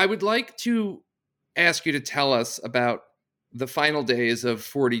 So I would like to ask you to tell us about the final days of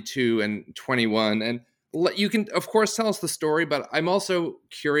 42 and 21. And you can, of course, tell us the story, but I'm also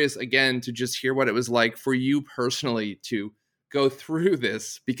curious, again, to just hear what it was like for you personally to go through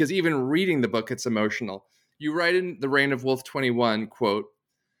this, because even reading the book, it's emotional. You write in The Reign of Wolf 21, quote,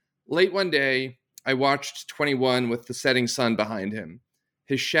 "Late one day, I watched 21 with the setting sun behind him.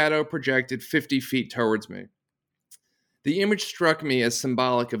 His shadow projected 50 feet towards me. The image struck me as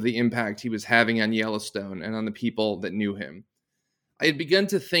symbolic of the impact he was having on Yellowstone and on the people that knew him. I had begun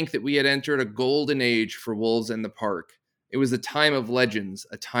to think that we had entered a golden age for wolves in the park. It was a time of legends,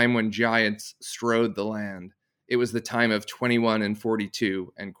 a time when giants strode the land. It was the time of 21 and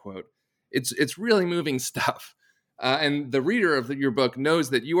 42, end quote." It's really moving stuff. And the reader of your book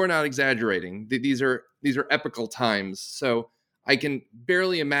knows that you are not exaggerating. These are epical times. So I can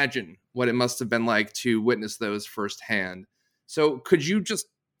barely imagine what it must have been like to witness those firsthand. So could you just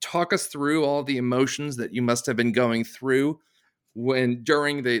talk us through all the emotions that you must have been going through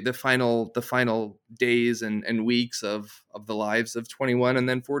during the final days and weeks of the lives of 21 and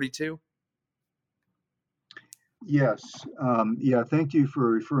then 42? Yes. Thank you for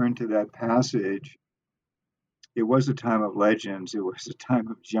referring to that passage. It was a time of legends. It was a time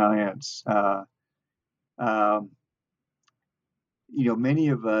of giants. Many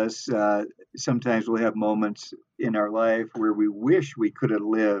of us sometimes will have moments in our life where we wish we could have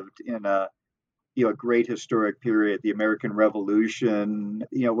lived in a great historic period, the American Revolution,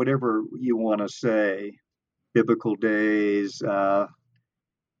 whatever you want to say, biblical days,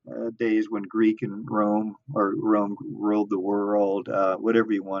 days when Greek and Rome ruled the world,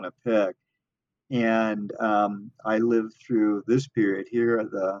 whatever you want to pick. And I lived through this period here,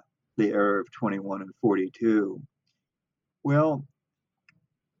 the era of 21 and 42. Well,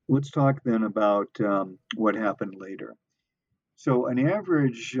 let's talk then about what happened later. So an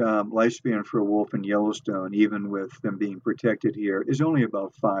average lifespan for a wolf in Yellowstone, even with them being protected here, is only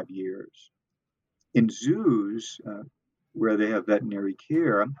about 5 years. In zoos, where they have veterinary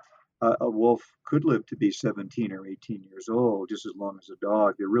care, a wolf could live to be 17 or 18 years old, just as long as a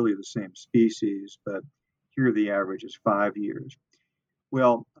dog. They're really the same species, but here the average is 5 years.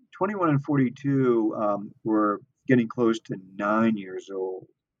 Well, 21 and 42 were getting close to 9 years old,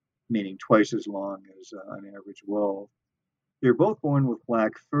 meaning twice as long as an average wolf. They're both born with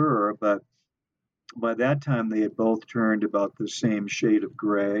black fur, but by that time they had both turned about the same shade of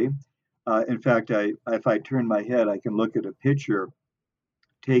gray. In fact, if I turn my head, I can look at a picture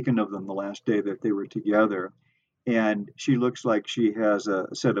taken of them the last day that they were together. And she looks like she has a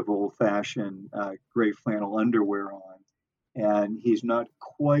set of old-fashioned gray flannel underwear on. And he's not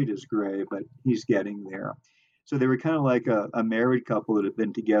quite as gray, but he's getting there. So they were kind of like a married couple that had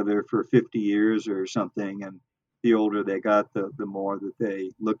been together for 50 years or something. And the older they got, the more that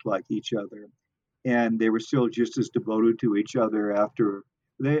they looked like each other. And they were still just as devoted to each other after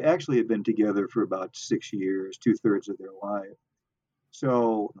they actually had been together for about 6 years, 2/3 of their life.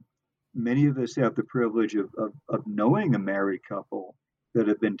 So many of us have the privilege of knowing a married couple that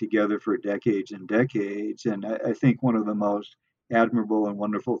have been together for decades and decades. And I think one of the most admirable and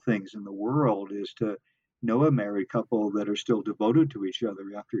wonderful things in the world is to know a married couple that are still devoted to each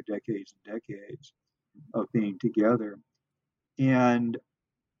other after decades and decades of being together. And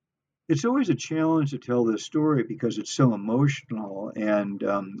It's always a challenge to tell this story because it's so emotional, and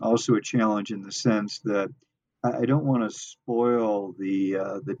also a challenge in the sense that I don't want to spoil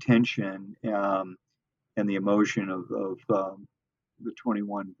the tension and the emotion of the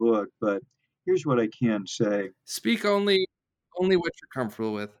 21 book. But here's what I can say. Speak only what you're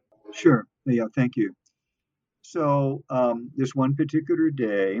comfortable with. Sure. Yeah. Thank you. So this one particular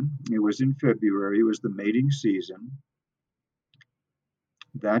day, it was in February. It was the mating season.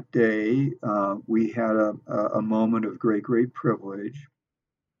 That day, we had a moment of great privilege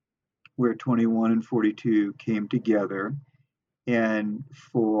where 21 and 42 came together and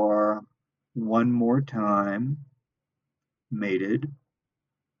for one more time mated.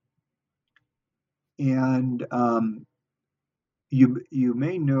 And you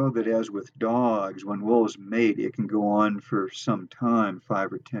may know that as with dogs, when wolves mate, it can go on for some time,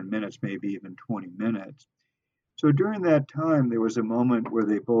 5 or 10 minutes, maybe even 20 minutes. So during that time, there was a moment where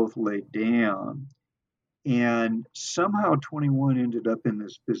they both laid down, and somehow 21 ended up in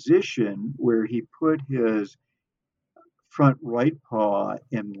this position where he put his front right paw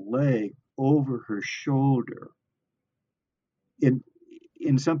and leg over her shoulder in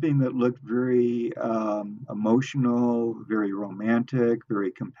in something that looked very emotional, very romantic,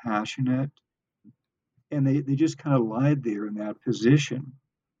 very compassionate. And they just kind of lied there in that position.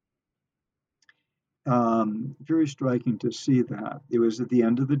 Very striking to see that. It was at the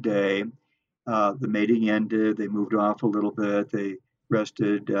end of the day. The mating ended. They moved off a little bit. They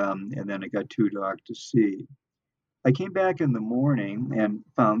rested, and then it got too dark to see. I came back in the morning and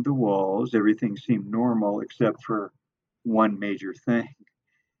found the walls. Everything seemed normal except for one major thing.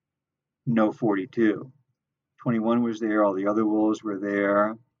 No 42. 21 was there. All the other wolves were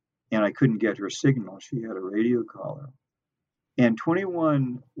there. And I couldn't get her signal. She had a radio collar. And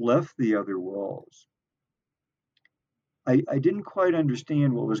 21 left the other wolves. I didn't quite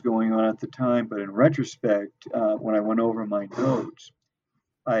understand what was going on at the time, but in retrospect, when I went over my notes,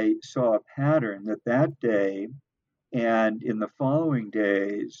 I saw a pattern that day and in the following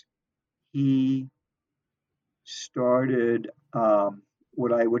days, he started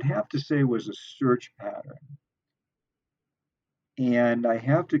what I would have to say was a search pattern. And I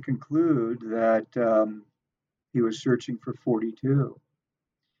have to conclude that he was searching for 42.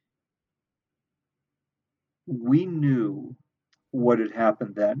 We knew what had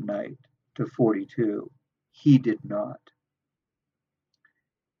happened that night to 42. He did not.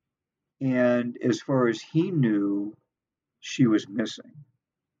 And as far as he knew, she was missing.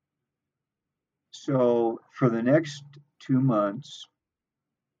 So for the next 2 months,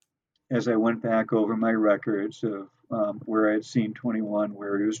 as I went back over my records of where I had seen 21,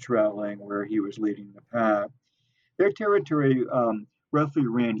 where he was traveling, where he was leading the pack, their territory roughly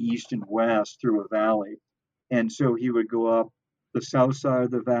ran east and west through a valley. And so he would go up the south side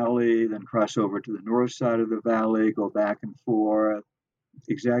of the valley, then cross over to the north side of the valley, go back and forth,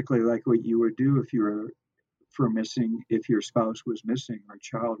 exactly like what you would do if you were if your spouse was missing or a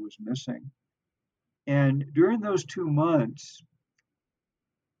child was missing. And during those 2 months,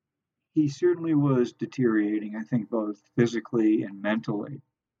 he certainly was deteriorating, I think, both physically and mentally.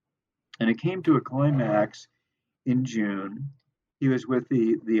 And it came to a climax in June. He was with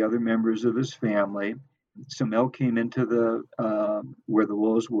the other members of his family. Some elk came into the where the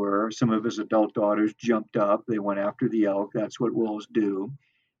wolves were. Some of his adult daughters jumped up. They went after the elk. That's what wolves do.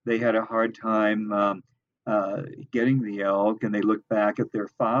 They had a hard time getting the elk, and they looked back at their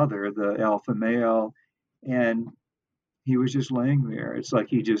father, the alpha male, and he was just laying there. It's like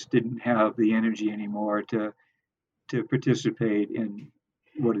he just didn't have the energy anymore to participate in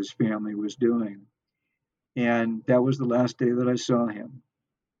what his family was doing. And that was the last day that I saw him.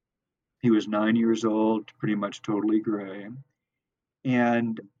 He was 9 years old, pretty much totally gray.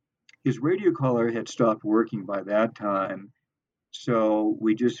 And his radio collar had stopped working by that time. So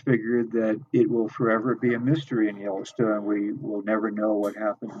we just figured that it will forever be a mystery in Yellowstone. We will never know what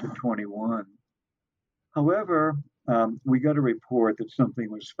happened to 21. However, we got a report that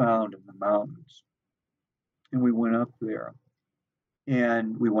something was found in the mountains. And we went up there.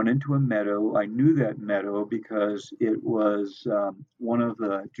 And we went into a meadow. I knew that meadow because it was one of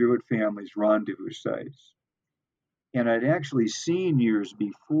the Druid family's rendezvous sites. And I'd actually seen years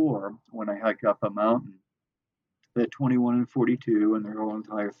before when I hiked up a mountain that 21 and 42 and their whole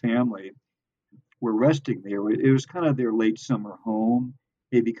entire family were resting there. It was kind of their late summer home,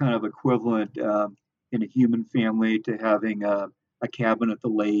 maybe kind of equivalent in a human family to having a cabin at the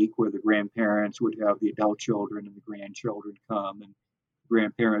lake where the grandparents would have the adult children and the grandchildren come, and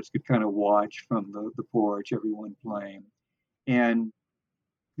grandparents could kind of watch from the porch, everyone playing. And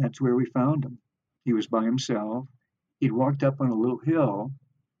that's where we found him. He was by himself. He'd walked up on a little hill,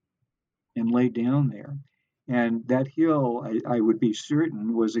 and lay down there. And that hill, I would be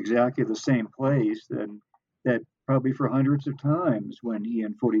certain, was exactly the same place that probably for hundreds of times when he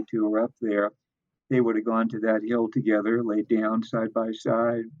and 42 were up there, they would have gone to that hill together, laid down side by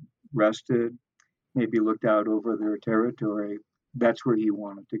side, rested, maybe looked out over their territory. That's where he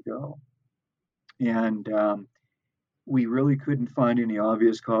wanted to go. And we really couldn't find any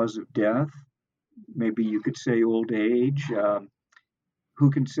obvious cause of death. Maybe you could say old age. Who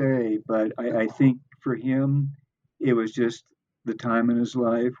can say? But I think for him, it was just the time in his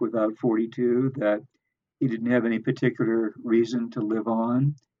life without 42 that he didn't have any particular reason to live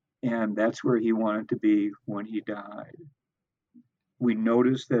on. And that's where he wanted to be when he died. We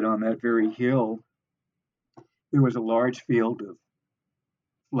noticed that on that very hill, there was a large field of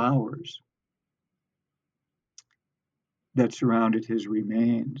flowers that surrounded his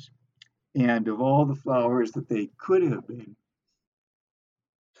remains. And of all the flowers that they could have been,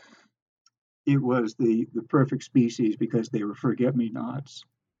 it was the perfect species because they were forget-me-nots.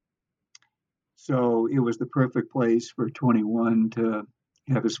 So it was the perfect place for 21 to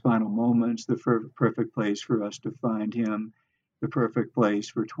have his final moments, the perfect place for us to find him, the perfect place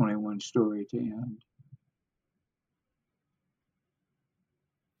for 21's story to end.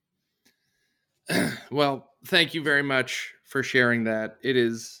 Well, thank you very much for sharing that. It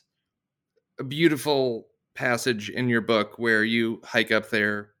is a beautiful passage in your book where you hike up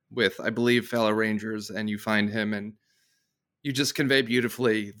there with, I believe, fellow rangers, and you find him, and you just convey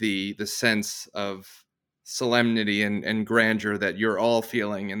beautifully the sense of solemnity and grandeur that you're all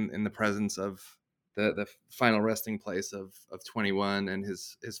feeling in the presence of the final resting place of 21 and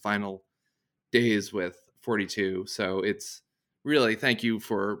his final days with 42. So it's really, thank you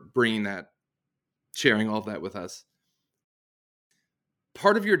for bringing that, sharing all of that with us.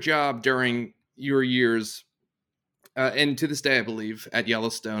 Part of your job during your years, and to this day, I believe, at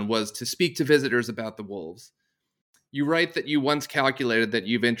Yellowstone, was to speak to visitors about the wolves. You write that you once calculated that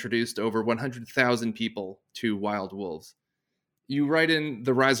you've introduced over 100,000 people to wild wolves. You write in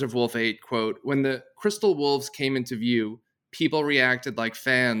The Rise of Wolf 8, quote, "When the crystal wolves came into view, people reacted like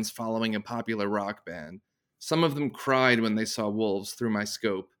fans following a popular rock band. Some of them cried when they saw wolves through my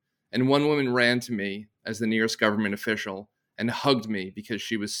scope, and one woman ran to me as the nearest government official and hugged me because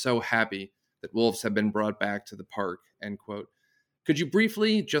she was so happy that wolves had been brought back to the park," end quote. Could you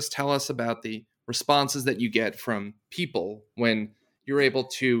briefly just tell us about the responses that you get from people when you're able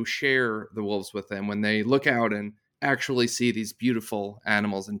to share the wolves with them, when they look out and actually see these beautiful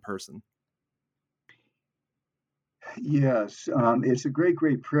animals in person? Yes, it's a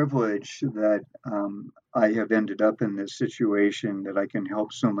great privilege that I have ended up in this situation that I can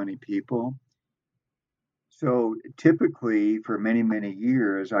help so many people. So typically, for many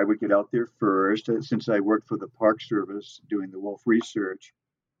years, I would get out there first. Since I worked for the Park Service doing the wolf research,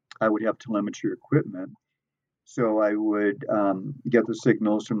 I would have telemetry equipment. So I would get the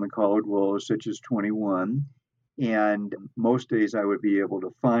signals from the collared wolves, such as 21, and most days I would be able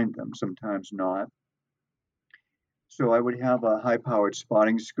to find them, sometimes not. So I would have a high-powered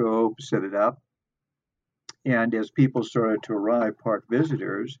spotting scope, set it up, and as people started to arrive, park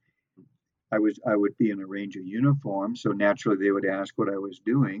visitors, I would be in a ranger uniform, so naturally they would ask what I was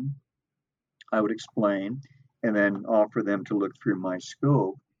doing. I would explain, and then offer them to look through my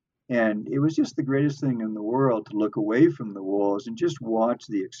scope. And it was just the greatest thing in the world to look away from the wolves and just watch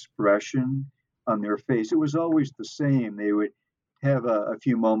the expression on their face. It was always the same. They would have a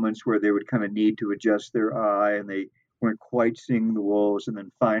few moments where they would kind of need to adjust their eye and they weren't quite seeing the wolves. And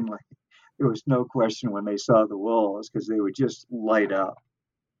then finally, there was no question when they saw the wolves because they would just light up.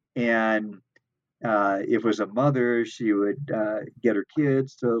 And if it was a mother, she would get her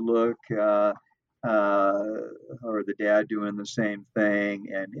kids to look, or the dad doing the same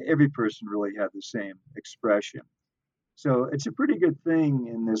thing, and every person really had the same expression. So it's a pretty good thing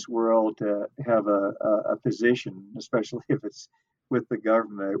in this world to have a position, especially if it's with the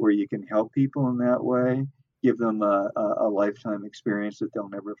government, where you can help people in that way, give them a lifetime experience that they'll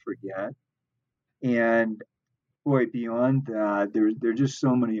never forget. And boy, beyond that, there are just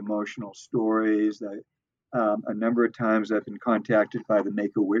so many emotional stories that a number of times I've been contacted by the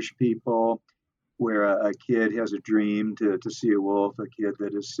Make-A-Wish people where a kid has a dream to see a wolf, a kid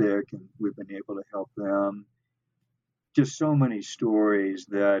that is sick, and we've been able to help them. Just so many stories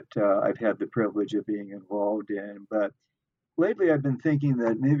that I've had the privilege of being involved in. But lately I've been thinking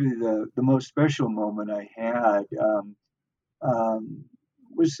that maybe the most special moment I had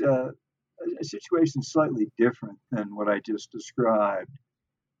was a situation slightly different than what I just described.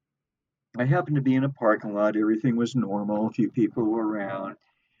 I happened to be in a parking lot. Everything was normal. A few people were around.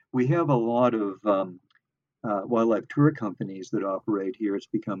 We have a lot of wildlife tour companies that operate here. It's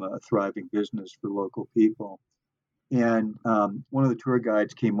become a thriving business for local people. And one of the tour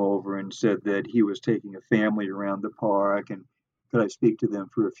guides came over and said that he was taking a family around the park and could I speak to them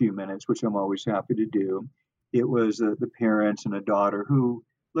for a few minutes, which I'm always happy to do. It was the parents and a daughter who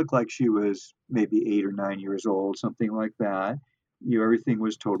looked like she was maybe 8 or 9 years old, something like that. Everything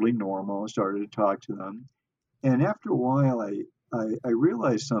was totally normal. I started to talk to them. And after a while, I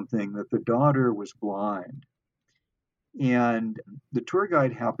realized something that the daughter was blind. And the tour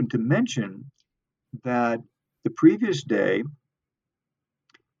guide happened to mention that the previous day,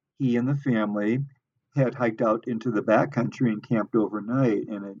 he and the family had hiked out into the backcountry and camped overnight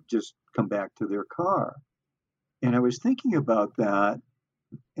and had just come back to their car. And I was thinking about that,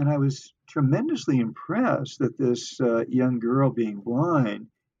 and I was tremendously impressed that this young girl, being blind,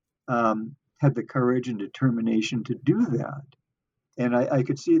 had the courage and determination to do that. And I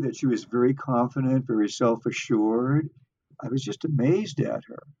could see that she was very confident, very self assured. I was just amazed at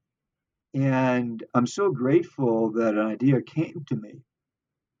her. And I'm so grateful that an idea came to me.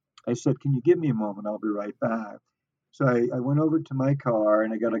 I said, "Can you give me a moment? I'll be right back." So I went over to my car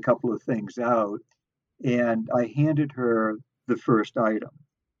and I got a couple of things out and I handed her the first item.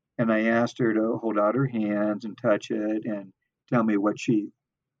 And I asked her to hold out her hands and touch it and tell me what she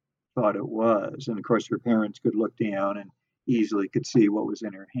thought it was. And of course, her parents could look down and easily could see what was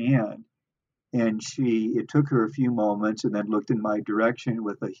in her hand. And it took her a few moments and then looked in my direction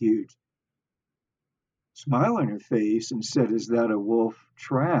with a huge smile on her face and said, "Is that a wolf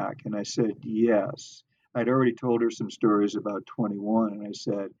track?" And I said, "Yes." I'd already told her some stories about 21, and I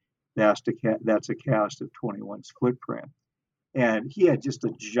said, that's a cast of 21's footprint. And he had just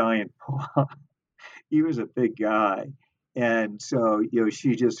a giant paw. He was a big guy. And so,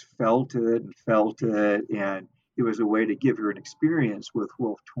 she just felt it and felt it. And it was a way to give her an experience with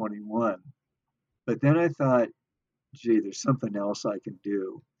Wolf 21. But then I thought, gee, there's something else I can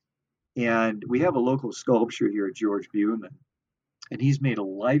do. And we have a local sculpture here at George Buhman, and he's made a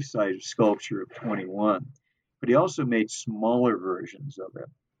life-size sculpture of 21, but he also made smaller versions of it.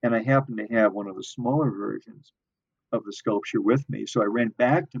 And I happen to have one of the smaller versions of the sculpture with me. So I ran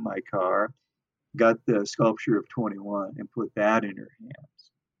back to my car, got the sculpture of 21, and put that in her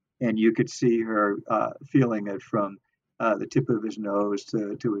hands. And you could see her feeling it from the tip of his nose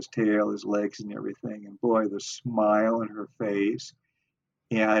to his tail, his legs, and everything. And boy, the smile on her face.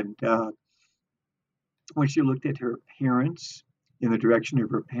 And when she looked at her parents, in the direction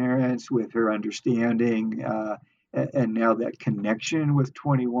of her parents, with her understanding, and now that connection with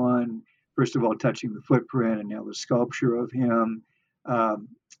 21, first of all, touching the footprint and now the sculpture of him,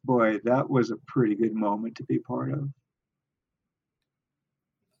 boy, that was a pretty good moment to be part of.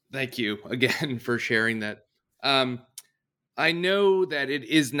 Thank you again for sharing that. I know that it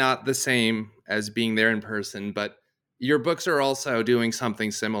is not the same as being there in person, but your books are also doing something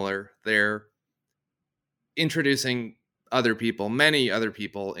similar. They're introducing other people, many other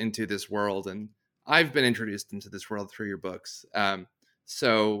people, into this world. And I've been introduced into this world through your books.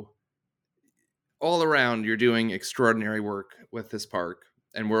 So all around, you're doing extraordinary work with this park,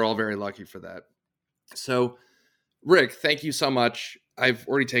 and we're all very lucky for that. So, Rick, thank you so much. I've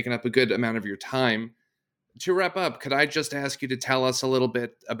already taken up a good amount of your time. To wrap up, could I just ask you to tell us a little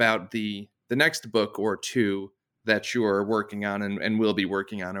bit about the next book or two that you're working on and will be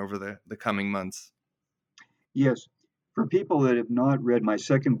working on over the coming months? Yes. For people that have not read my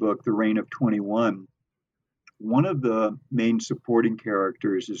second book, The Reign of 21, one of the main supporting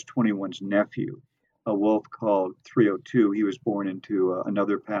characters is 21's nephew, a wolf called 302. He was born into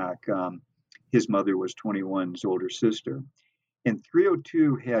another pack. His mother was 21's older sister. And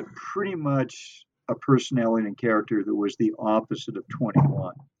 302 had pretty much a personality and character that was the opposite of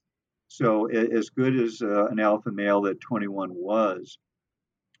 21. So as good as an alpha male that 21 was,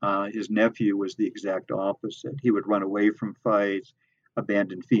 his nephew was the exact opposite. He would run away from fights,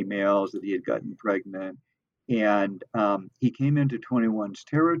 abandon females that he had gotten pregnant. And he came into 21's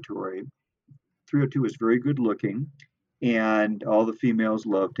territory. 302 was very good looking, and all the females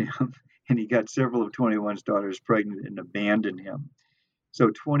loved him. And he got several of 21's daughters pregnant and abandoned him. So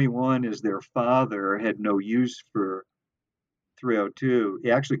 21, as their father, had no use for 302.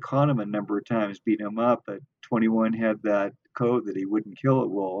 He actually caught him a number of times, beat him up, but 21 had that code that he wouldn't kill a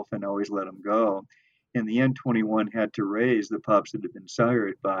wolf and always let him go. In the end, 21 had to raise the pups that had been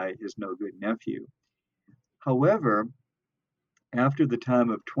sired by his no good nephew. However, after the time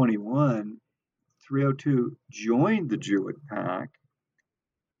of 21, 302 joined the Druid pack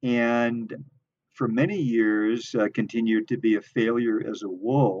and for many years continued to be a failure as a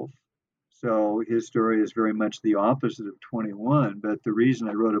wolf. So his story is very much the opposite of 21. But the reason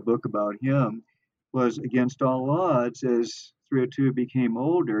I wrote a book about him was against all odds, as 302 became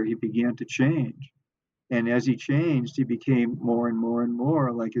older, he began to change. And as he changed, he became more and more and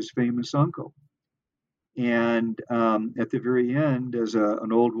more like his famous uncle. And at the very end, as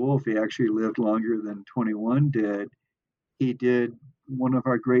an old wolf, he actually lived longer than 21 did. He did one of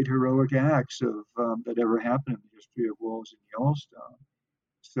our great heroic acts of that ever happened in the history of wolves in Yellowstone.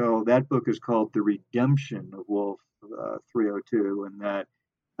 So that book is called The Redemption of Wolf 302, and that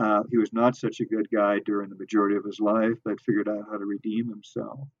he was not such a good guy during the majority of his life, but figured out how to redeem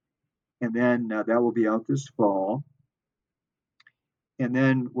himself. And then that will be out this fall. And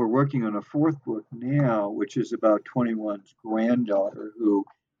then we're working on a fourth book now, which is about 21's granddaughter, who,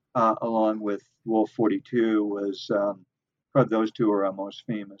 along with Wolf 42, was probably those two are our most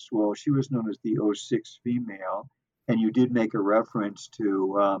famous. Well, she was known as the 06 female, and you did make a reference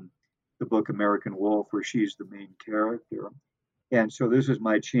to the book American Wolf, where she's the main character. And so this is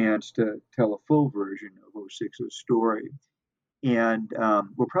my chance to tell a full version of 06's story. And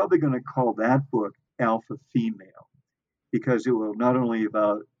we're probably going to call that book Alpha Female, because it will not only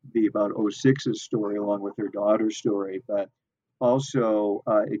be about 06's story along with her daughter's story, but also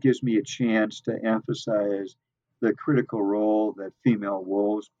it gives me a chance to emphasize the critical role that female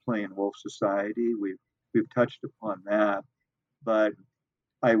wolves play in wolf society. We've touched upon that, but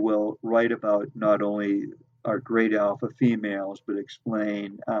I will write about not only our great alpha females, but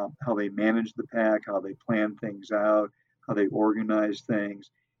explain how they manage the pack, how they plan things out, how they organize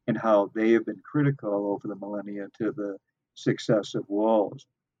things, and how they have been critical over the millennia to the success of wolves.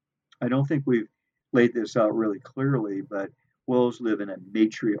 I don't think we've laid this out really clearly, but wolves live in a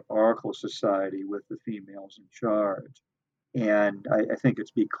matriarchal society with the females in charge. And I think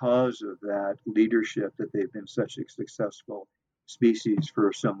it's because of that leadership that they've been such a successful species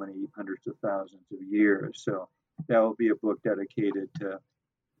for so many hundreds of thousands of years. So that will be a book dedicated to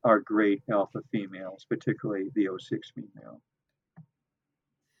our great alpha females, particularly the 06 female.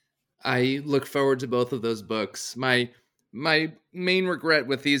 I look forward to both of those books. My main regret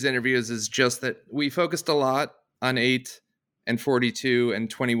with these interviews is just that we focused a lot on 8 and 42 and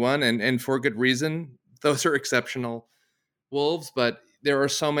 21, and for good reason. Those are exceptional wolves, but there are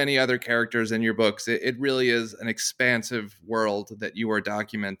so many other characters in your books. It really is an expansive world that you are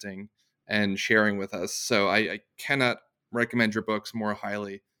documenting and sharing with us. So I cannot recommend your books more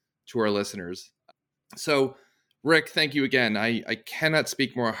highly to our listeners. So, Rick, thank you again. I cannot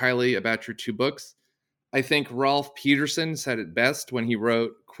speak more highly about your two books. I think Rolf Peterson said it best when he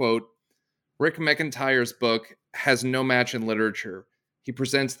wrote, quote, "Rick McIntyre's book has no match in literature. He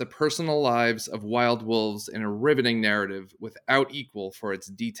presents the personal lives of wild wolves in a riveting narrative without equal for its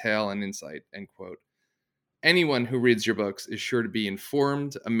detail and insight," end quote. Anyone who reads your books is sure to be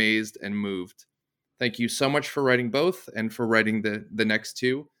informed, amazed, and moved. Thank you so much for writing both and for writing the next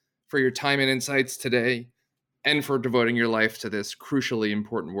two, for your time and insights today, and for devoting your life to this crucially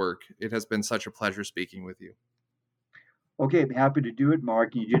important work. It has been such a pleasure speaking with you. Okay, I'm happy to do it,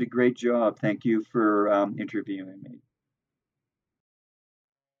 Mark. You did a great job. Thank you for interviewing me.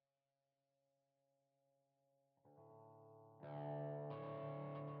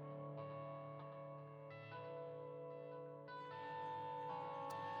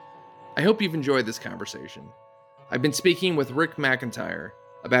 I hope you've enjoyed this conversation. I've been speaking with Rick McIntyre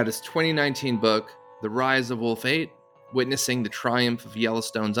about his 2019 book, The Rise of Wolf 8, Witnessing the Triumph of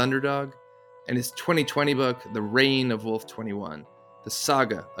Yellowstone's Underdog, and his 2020 book, The Reign of Wolf 21, the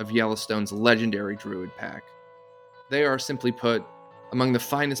saga of Yellowstone's legendary Druid pack. They are, simply put, among the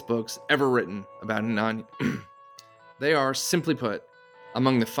finest books ever written about They are, simply put,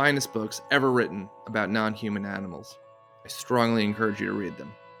 among the finest books ever written about non-human animals. I strongly encourage you to read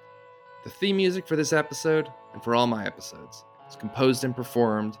them. The theme music for this episode, and for all my episodes, is composed and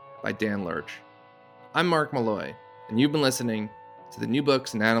performed by Dan Lurch. I'm Mark Malloy, and you've been listening to the New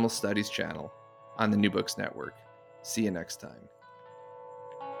Books in Animal Studies channel on the New Books Network. See you next time.